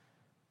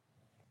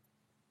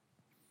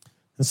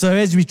 And so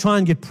as we try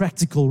and get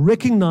practical,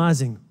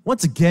 recognizing,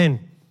 once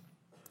again,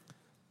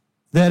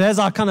 that as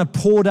I kind of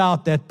poured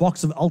out that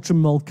box of ultra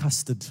mild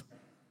custard,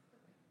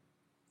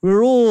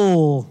 we're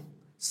all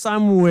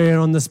somewhere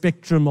on the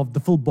spectrum of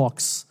the full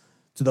box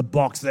to the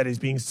box that is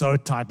being so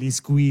tightly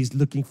squeezed,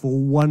 looking for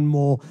one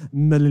more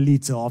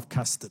milliliter of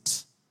custard.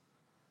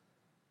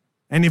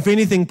 And if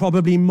anything,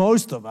 probably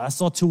most of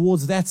us are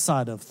towards that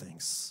side of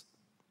things.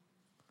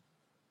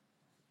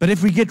 But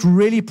if we get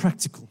really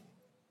practical,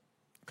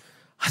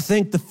 I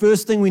think the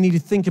first thing we need to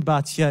think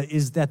about here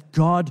is that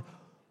God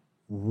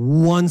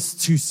wants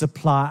to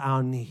supply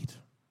our need.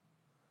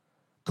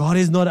 God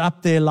is not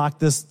up there like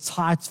this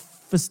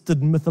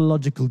tight-fisted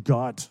mythological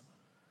God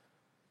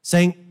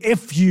saying,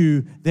 if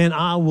you, then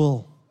I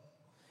will.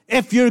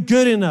 If you're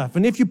good enough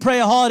and if you pray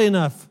hard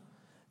enough,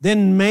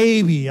 then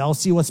maybe I'll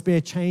see what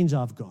spare change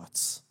I've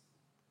got.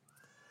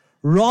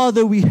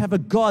 Rather, we have a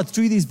God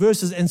through these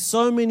verses and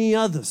so many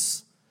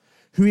others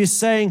who is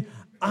saying,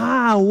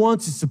 I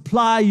want to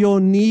supply your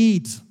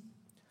need.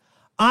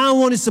 I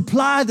want to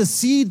supply the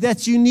seed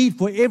that you need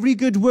for every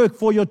good work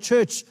for your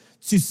church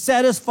to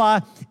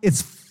satisfy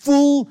its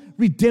full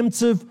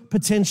redemptive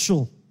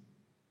potential.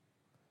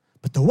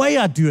 But the way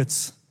I do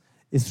it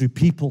is through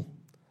people.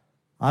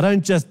 I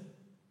don't just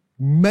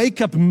make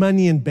up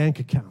money in bank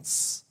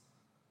accounts.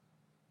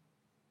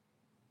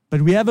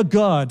 But we have a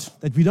God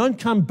that we don't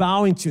come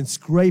bowing to and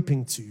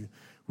scraping to.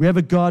 We have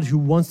a God who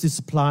wants to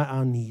supply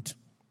our need.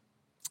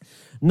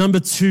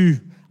 Number two,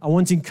 I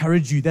want to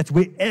encourage you that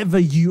wherever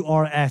you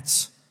are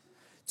at,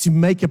 to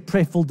make a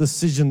prayerful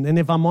decision. And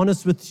if I'm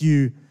honest with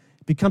you,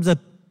 it becomes a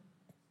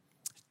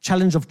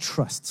challenge of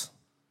trust.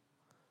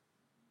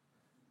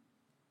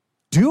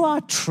 Do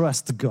I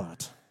trust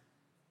God?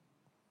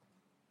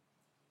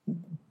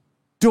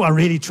 Do I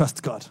really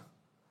trust God?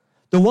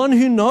 The one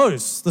who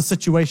knows the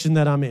situation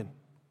that I'm in.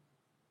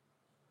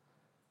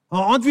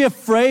 Aren't we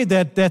afraid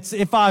that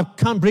if I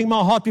can't bring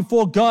my heart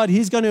before God,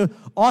 He's going to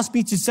ask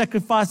me to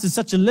sacrifice to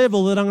such a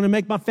level that I'm going to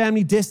make my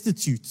family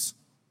destitute?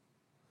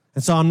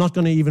 And so I'm not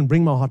going to even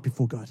bring my heart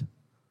before God.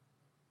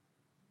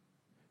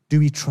 Do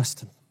we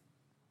trust Him?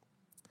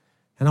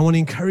 And I want to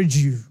encourage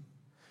you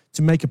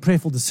to make a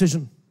prayerful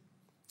decision.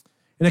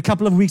 In a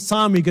couple of weeks'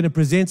 time, we're going to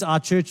present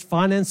our church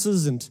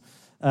finances, and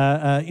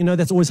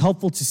that's always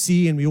helpful to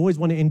see, and we always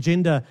want to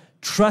engender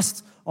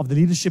trust of the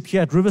leadership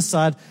here at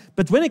Riverside.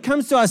 But when it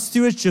comes to our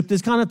stewardship,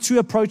 there's kind of two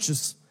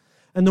approaches.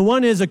 And the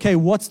one is, okay,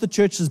 what's the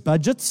church's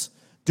budget?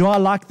 Do I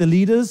like the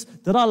leaders?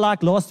 Did I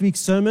like last week's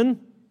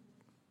sermon?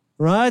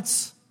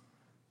 Right?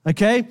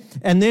 Okay.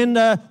 And then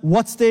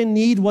what's their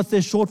need? What's their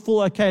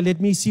shortfall? Okay,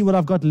 let me see what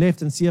I've got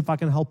left and see if I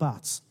can help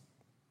out.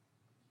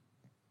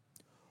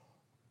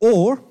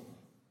 Or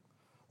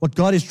what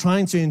God is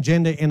trying to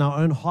engender in our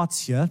own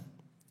hearts here,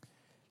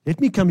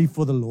 let me come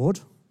before the Lord,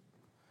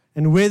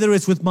 and whether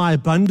it's with my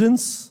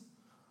abundance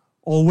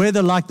or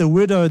whether like the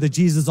widow that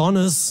Jesus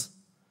honors,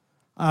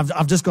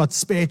 I've just got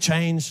spare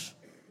change.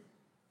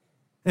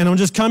 And I'm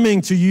just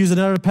coming, to use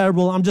another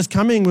parable, I'm just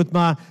coming with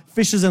my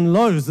fishes and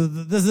loaves.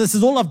 This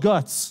is all I've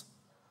got.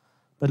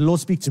 But Lord,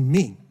 speak to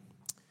me.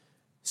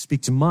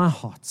 Speak to my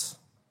heart.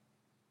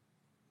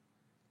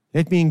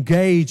 Let me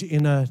engage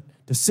in a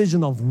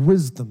decision of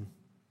wisdom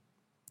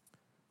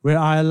where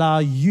I allow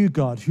you,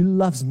 God, who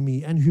loves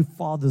me and who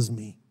fathers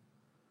me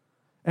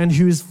and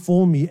who is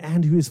for me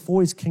and who is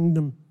for His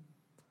kingdom.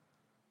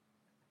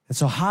 And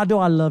so how do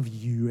I love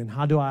you and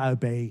how do I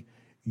obey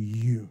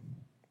you?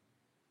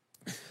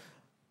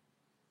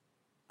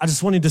 I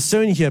just want to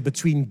discern here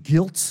between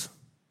guilt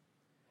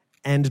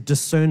and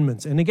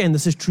discernment. And again,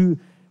 this is true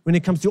when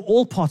it comes to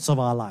all parts of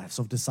our lives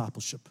of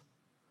discipleship.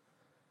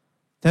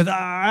 That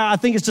I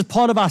think it's just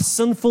part of our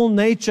sinful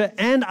nature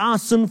and our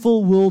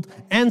sinful world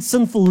and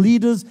sinful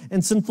leaders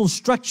and sinful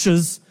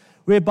structures,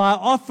 whereby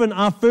often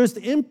our first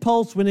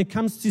impulse when it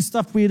comes to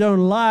stuff we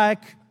don't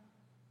like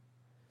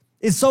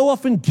is so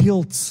often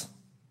guilt.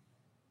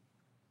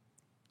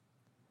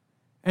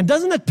 And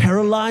doesn't it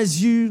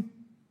paralyze you?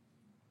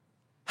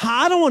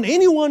 I don't want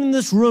anyone in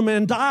this room,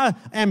 and I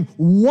am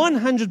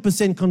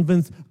 100%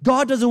 convinced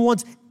God doesn't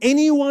want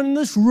anyone in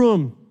this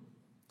room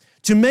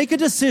to make a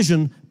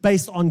decision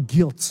based on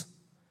guilt,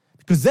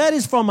 because that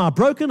is from our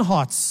broken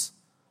hearts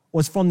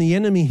or it's from the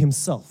enemy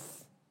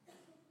himself.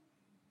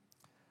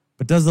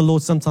 But does the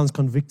Lord sometimes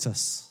convict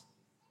us?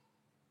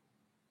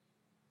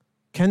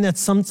 Can that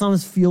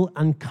sometimes feel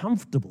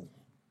uncomfortable?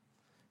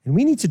 And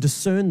we need to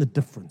discern the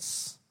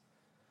difference.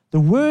 The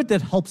word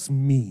that helps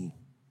me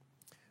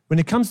when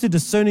it comes to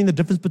discerning the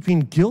difference between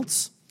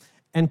guilt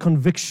and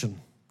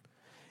conviction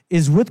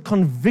is, with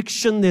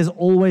conviction, there's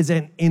always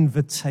an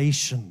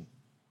invitation.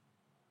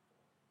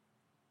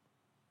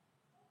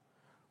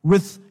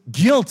 With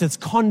guilt, it's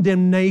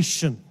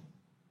condemnation.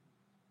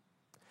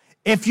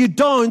 If you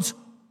don't,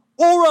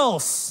 or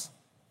else.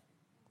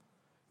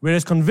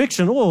 Whereas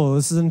conviction, oh,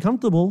 this is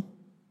uncomfortable.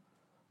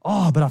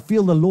 Oh, but I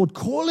feel the Lord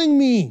calling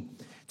me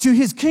to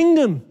His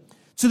kingdom,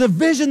 to the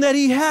vision that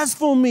He has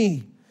for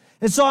me.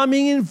 And so I'm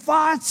being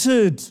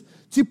invited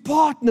to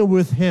partner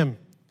with Him.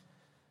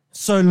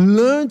 So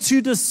learn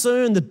to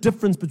discern the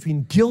difference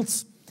between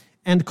guilt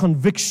and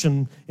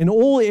conviction in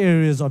all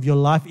areas of your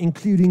life,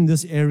 including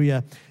this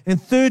area.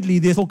 And thirdly,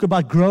 they talk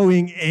about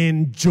growing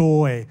in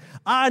joy.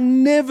 I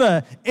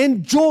never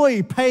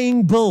enjoy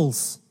paying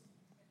bills.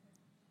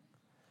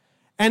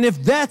 And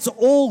if that's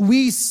all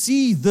we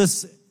see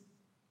this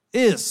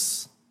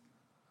is,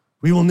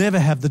 we will never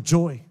have the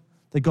joy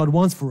that God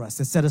wants for us,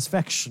 the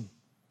satisfaction.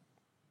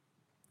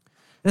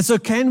 And so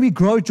can we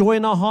grow joy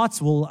in our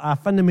hearts? Well, I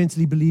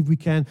fundamentally believe we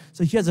can.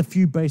 So here's a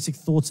few basic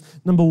thoughts.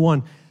 Number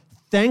one,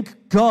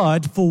 thank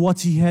God for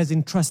what He has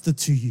entrusted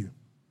to you.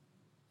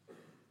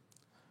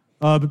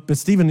 But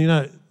Stephen,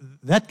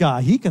 that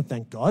guy, he can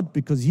thank God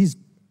because he's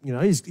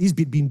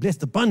been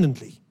blessed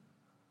abundantly.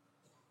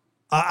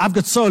 I've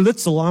got so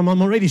little, I'm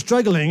already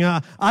struggling.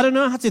 I don't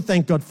know how to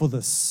thank God for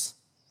this.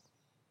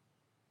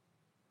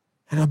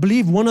 And I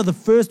believe one of the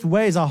first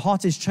ways our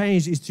heart is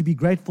changed is to be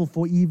grateful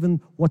for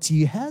even what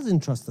He has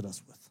entrusted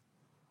us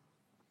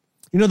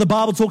with. The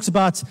Bible talks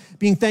about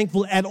being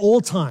thankful at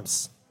all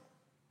times.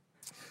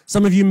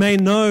 Some of you may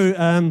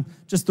know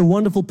just the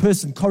wonderful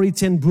person, Corrie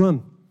ten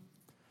Boom,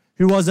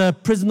 who was a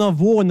prisoner of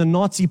war in the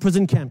Nazi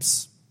prison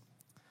camps.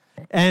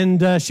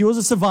 And she was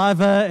a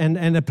survivor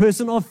and a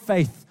person of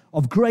faith,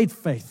 of great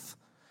faith.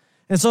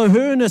 And so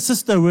her and her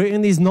sister were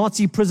in these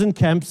Nazi prison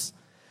camps,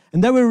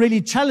 and they were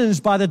really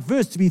challenged by that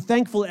verse to be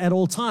thankful at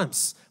all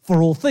times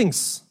for all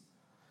things.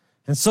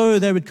 And so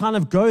they would kind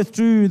of go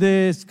through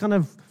this kind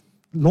of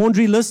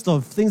laundry list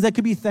of things they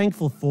could be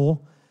thankful for.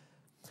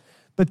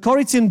 But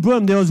Corrie ten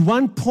Boom, there was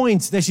one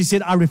point that she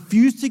said, I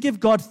refuse to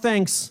give God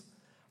thanks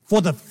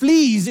for the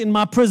fleas in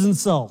my prison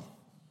cell.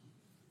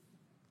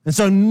 And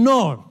so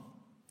no.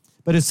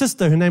 But her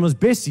sister, her name was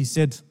Bessie,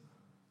 said,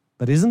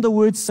 but isn't the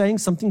word saying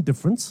something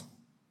different?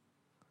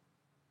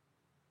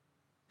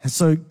 And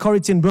so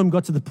Corrie ten Boom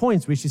got to the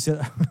point where she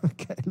said,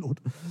 okay, Lord,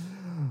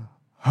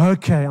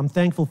 okay, I'm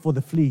thankful for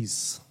the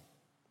fleas.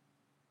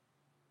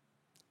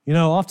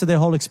 After their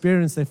whole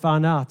experience, they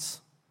found out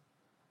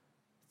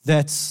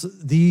that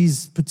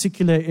these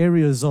particular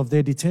areas of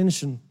their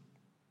detention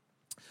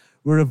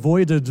were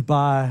avoided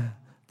by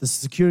the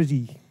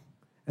security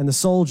and the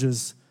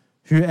soldiers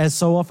who, as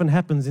so often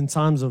happens in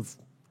times of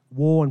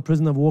war and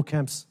prisoner of war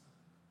camps,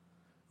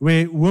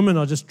 where women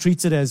are just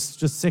treated as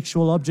just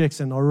sexual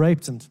objects and are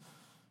raped and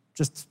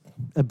just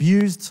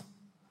abused.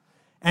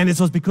 And it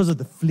was because of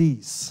the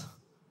fleas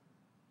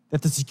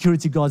that the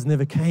security guards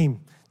never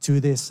came to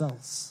their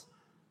cells.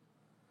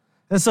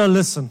 And so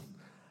listen,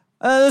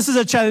 this is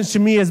a challenge to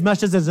me as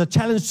much as it's a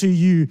challenge to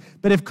you.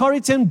 But if Corrie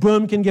ten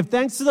Boom can give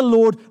thanks to the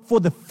Lord for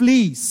the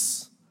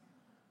fleas,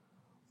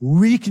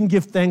 we can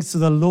give thanks to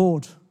the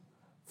Lord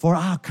for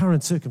our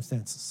current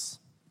circumstances.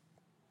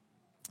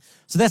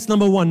 So that's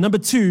number one. Number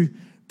two,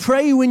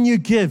 pray when you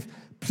give.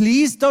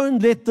 Please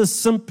don't let this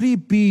simply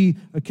be,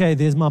 okay,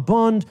 there's my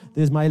bond,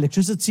 there's my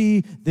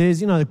electricity, there's,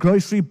 the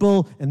grocery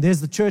bill, and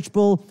there's the church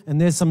bill, and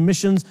there's some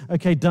missions.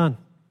 Okay, done.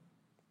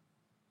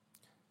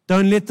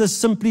 Don't let this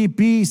simply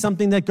be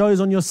something that goes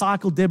on your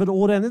cycle debit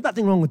order, and there's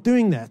nothing wrong with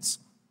doing that.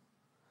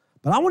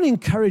 But I want to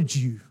encourage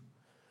you,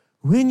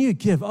 when you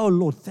give, oh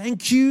Lord,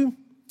 thank you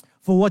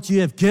for what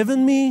you have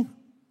given me.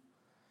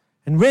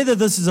 And whether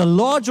this is a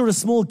large or a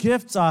small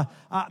gift,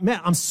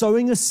 I'm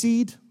sowing a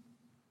seed.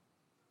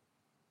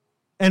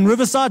 And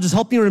Riverside, just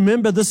help me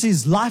remember, this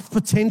is life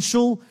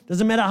potential.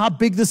 Doesn't matter how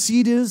big the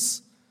seed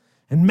is.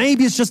 And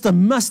maybe it's just a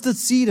mustard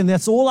seed, and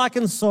that's all I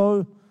can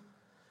sow.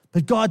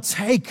 But God,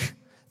 take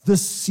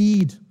this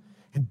seed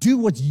and do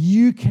what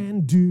you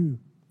can do.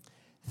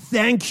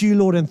 Thank you,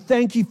 Lord, and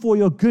thank you for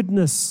your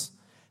goodness.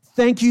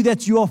 Thank you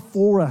that you are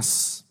for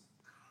us.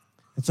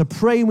 And so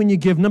pray when you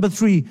give. Number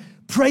three,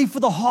 pray for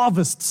the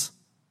harvest.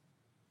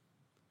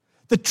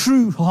 The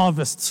true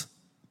harvest.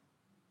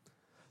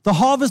 The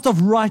harvest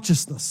of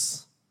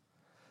righteousness.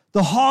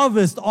 The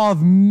harvest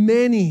of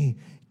many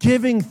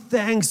giving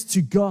thanks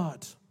to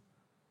God.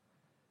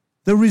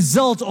 The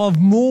result of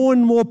more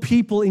and more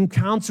people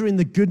encountering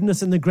the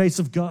goodness and the grace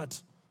of God.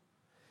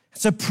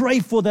 So pray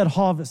for that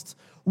harvest.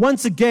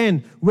 Once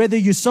again, whether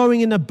you're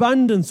sowing in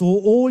abundance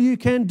or all you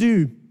can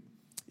do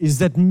is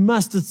that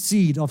mustard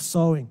seed of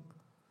sowing.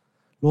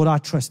 Lord, I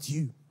trust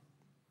you.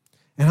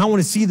 And I want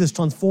to see this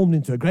transformed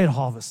into a great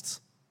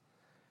harvest.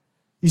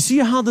 You see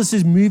how this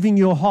is moving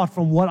your heart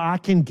from what I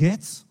can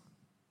get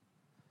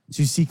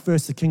to seek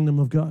first the kingdom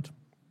of God.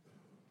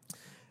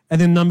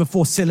 And then number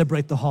 4,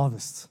 celebrate the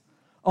harvest.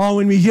 Oh,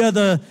 when we hear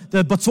the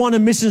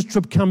Botswana missions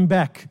trip come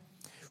back,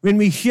 when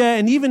we hear,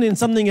 and even in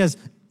something as,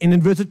 in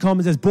inverted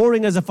commas, as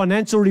boring as a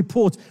financial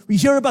report, we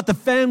hear about the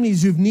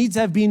families whose needs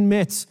have been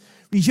met.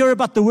 We hear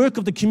about the work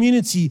of the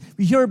community.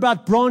 We hear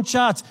about branch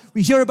out.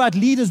 We hear about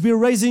leaders we're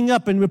raising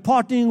up and we're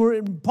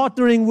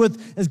partnering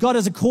with as God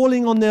has a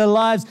calling on their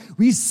lives.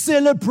 We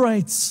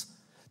celebrate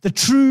the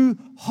true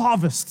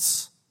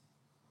harvests.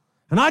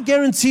 And I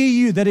guarantee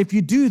you that if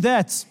you do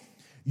that,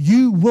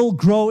 you will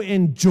grow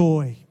in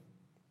joy.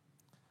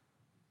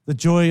 The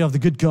joy of the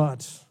good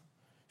God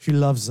who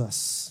loves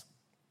us.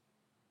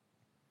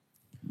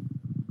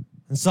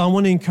 And so I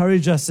want to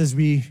encourage us as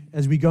we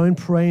go and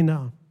pray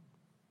now,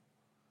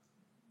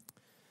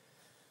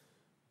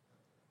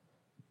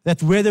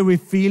 that whether we're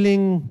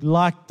feeling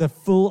like the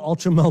full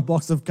Ultramel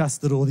box of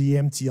custard or the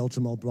empty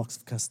Ultramel box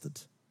of custard,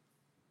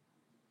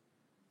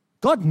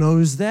 God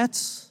knows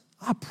that.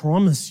 I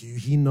promise you,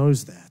 He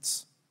knows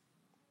that.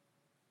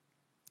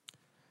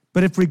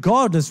 But if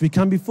regardless, we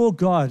come before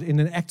God in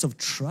an act of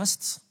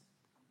trust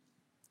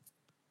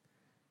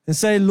and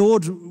say,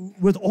 Lord,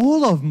 with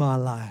all of my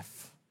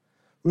life,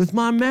 with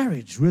my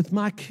marriage, with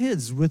my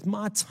kids, with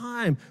my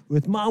time,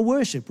 with my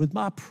worship, with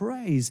my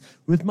praise,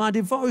 with my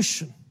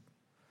devotion,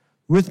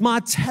 with my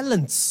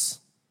talents,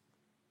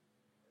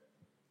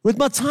 with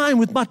my time,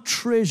 with my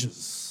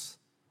treasures.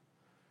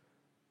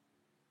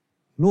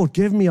 Lord,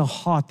 give me a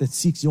heart that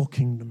seeks your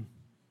kingdom.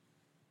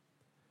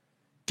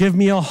 Give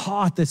me a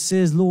heart that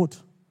says, Lord,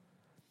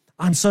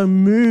 I'm so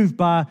moved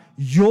by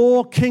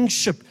your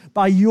kingship,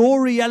 by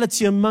your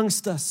reality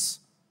amongst us.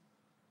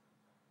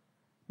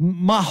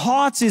 My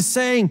heart is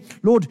saying,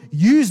 Lord,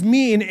 use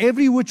me in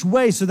every which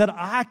way so that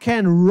I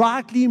can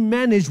rightly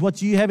manage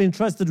what you have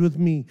entrusted with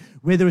me,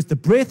 whether it's the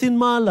breath in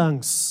my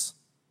lungs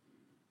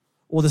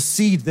or the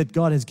seed that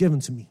God has given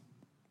to me.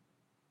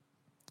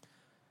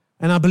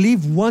 And I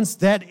believe once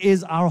that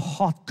is our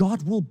heart,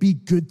 God will be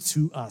good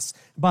to us.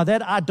 By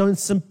that, I don't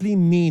simply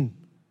mean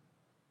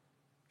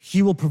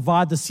He will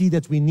provide the seed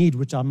that we need,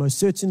 which I most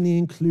certainly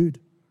include.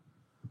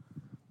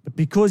 But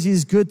because He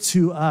is good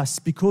to us,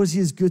 because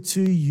He is good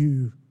to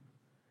you,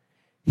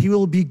 He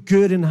will be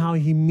good in how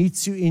He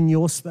meets you in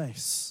your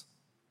space.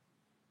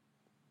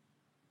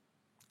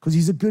 Because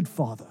He's a good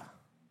Father.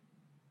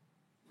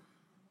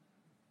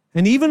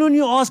 And even when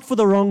you ask for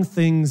the wrong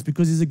things,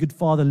 because He's a good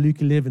Father,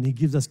 Luke 11, He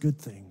gives us good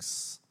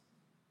things.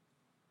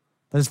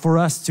 But it's for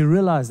us to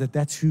realize that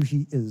that's who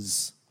He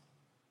is,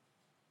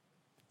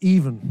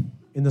 even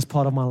in this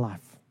part of my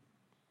life.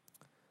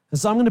 And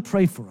so I'm going to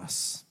pray for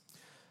us.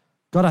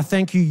 God, I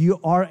thank you. You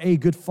are a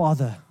good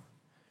Father.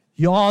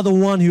 You are the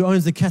one who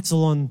owns the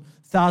cattle on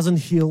 1,000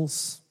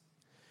 hills.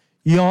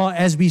 You are,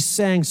 as we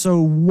sang so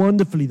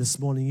wonderfully this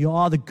morning, you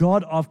are the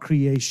God of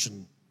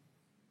creation.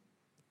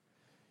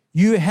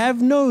 You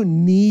have no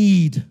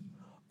need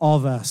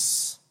of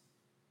us,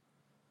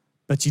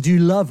 but you do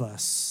love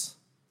us,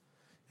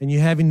 and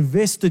you have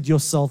invested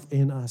yourself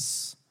in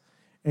us,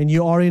 and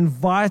you are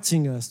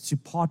inviting us to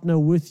partner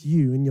with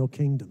you in your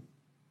kingdom.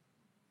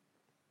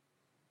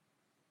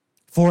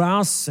 For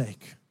our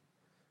sake,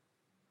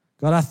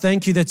 God, I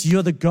thank you that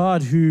you're the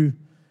God who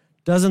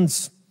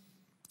doesn't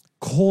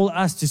call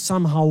us to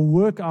somehow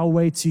work our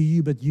way to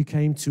you, but you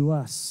came to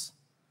us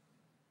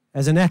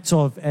as an act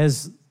of,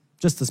 as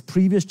just this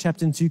previous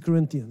chapter in 2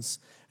 Corinthians,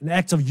 an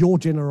act of your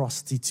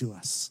generosity to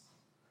us.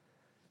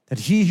 That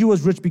he who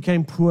was rich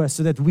became poor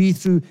so that we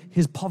through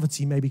his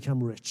poverty may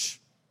become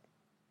rich.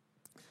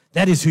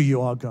 That is who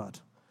you are, God.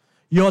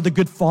 You are the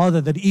good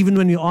Father that even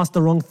when we ask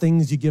the wrong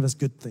things, you give us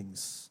good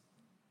things.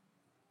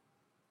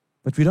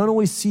 But we don't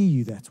always see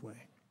you that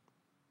way.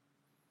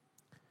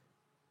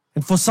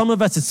 And for some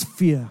of us, it's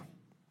fear.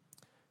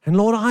 And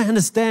Lord, I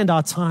understand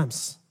our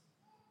times.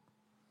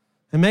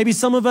 And maybe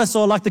some of us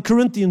are like the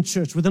Corinthian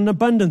church with an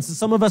abundance. And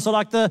some of us are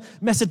like the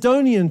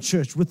Macedonian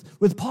church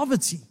with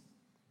poverty.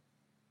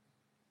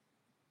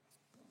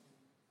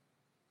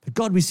 But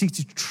God, we seek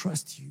to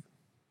trust you.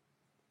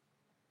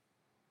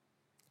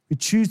 We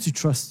choose to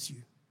trust you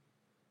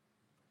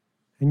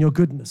and your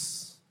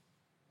goodness.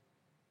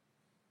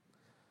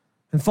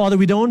 And Father,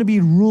 we don't want to be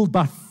ruled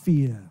by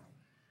fear.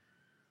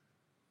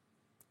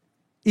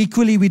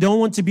 Equally, we don't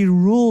want to be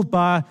ruled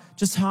by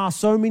just how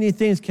so many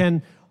things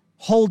can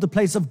hold the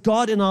place of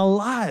God in our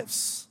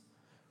lives.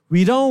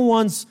 We don't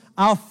want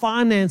our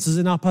finances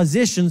and our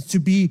possessions to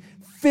be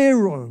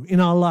Pharaoh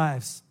in our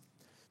lives,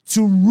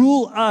 to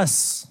rule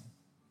us.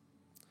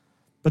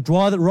 But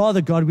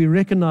rather, God, we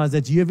recognize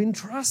that you have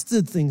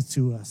entrusted things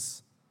to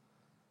us.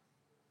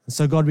 And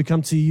so, God, we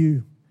come to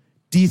you,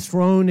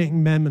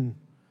 dethroning mammon,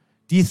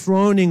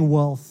 dethroning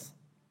wealth.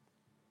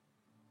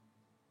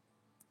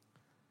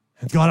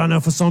 And God, I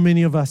know for so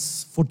many of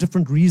us, for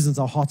different reasons,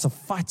 our hearts are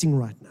fighting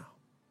right now.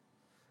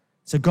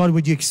 So God,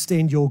 would you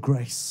extend your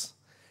grace?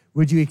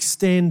 Would you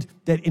extend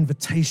that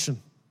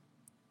invitation?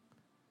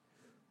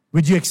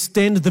 Would you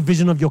extend the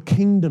vision of your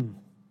kingdom?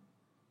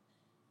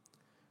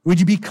 Would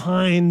you be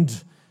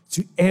kind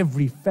to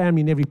every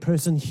family and every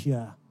person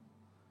here,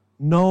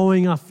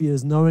 knowing our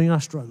fears, knowing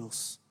our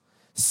struggles?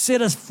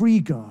 Set us free,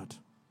 God.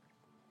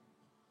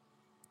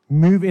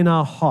 Move in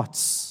our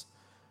hearts.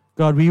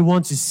 God, we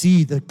want to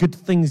see the good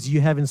things you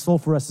have in store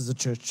for us as a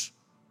church.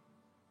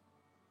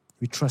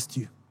 We trust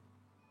you.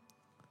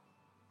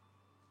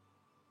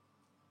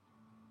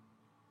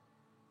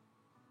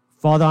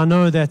 Father, I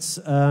know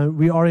that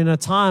we are in a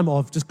time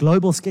of just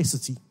global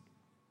scarcity.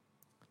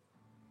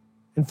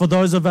 And for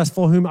those of us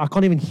for whom I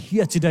can't even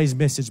hear today's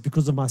message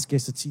because of my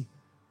scarcity,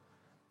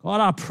 God,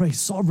 I pray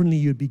sovereignly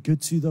you'd be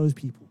good to those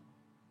people.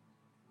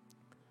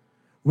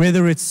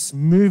 Whether it's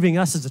moving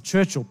us as a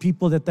church or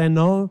people that they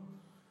know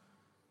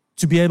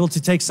to be able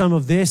to take some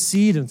of their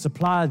seed and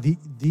supply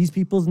these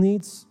people's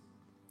needs.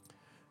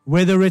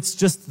 Whether it's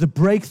just the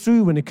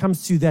breakthrough when it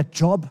comes to that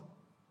job,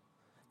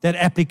 that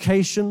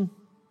application,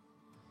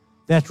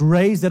 that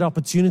raise, that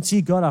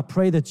opportunity. God, I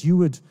pray that you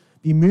would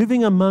be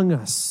moving among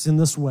us in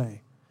this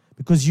way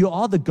because you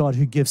are the God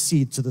who gives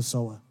seed to the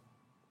sower.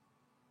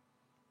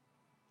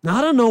 Now,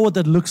 I don't know what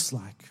that looks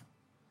like,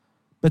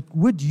 but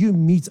would you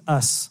meet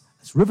us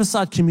as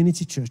Riverside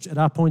Community Church at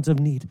our point of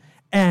need?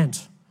 And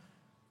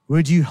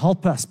would you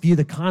help us be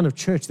the kind of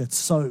church that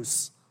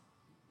sows?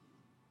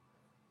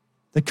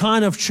 The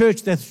kind of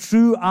church that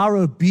through our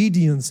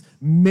obedience,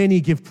 many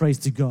give praise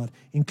to God,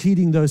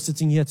 including those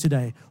sitting here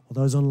today or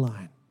those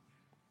online.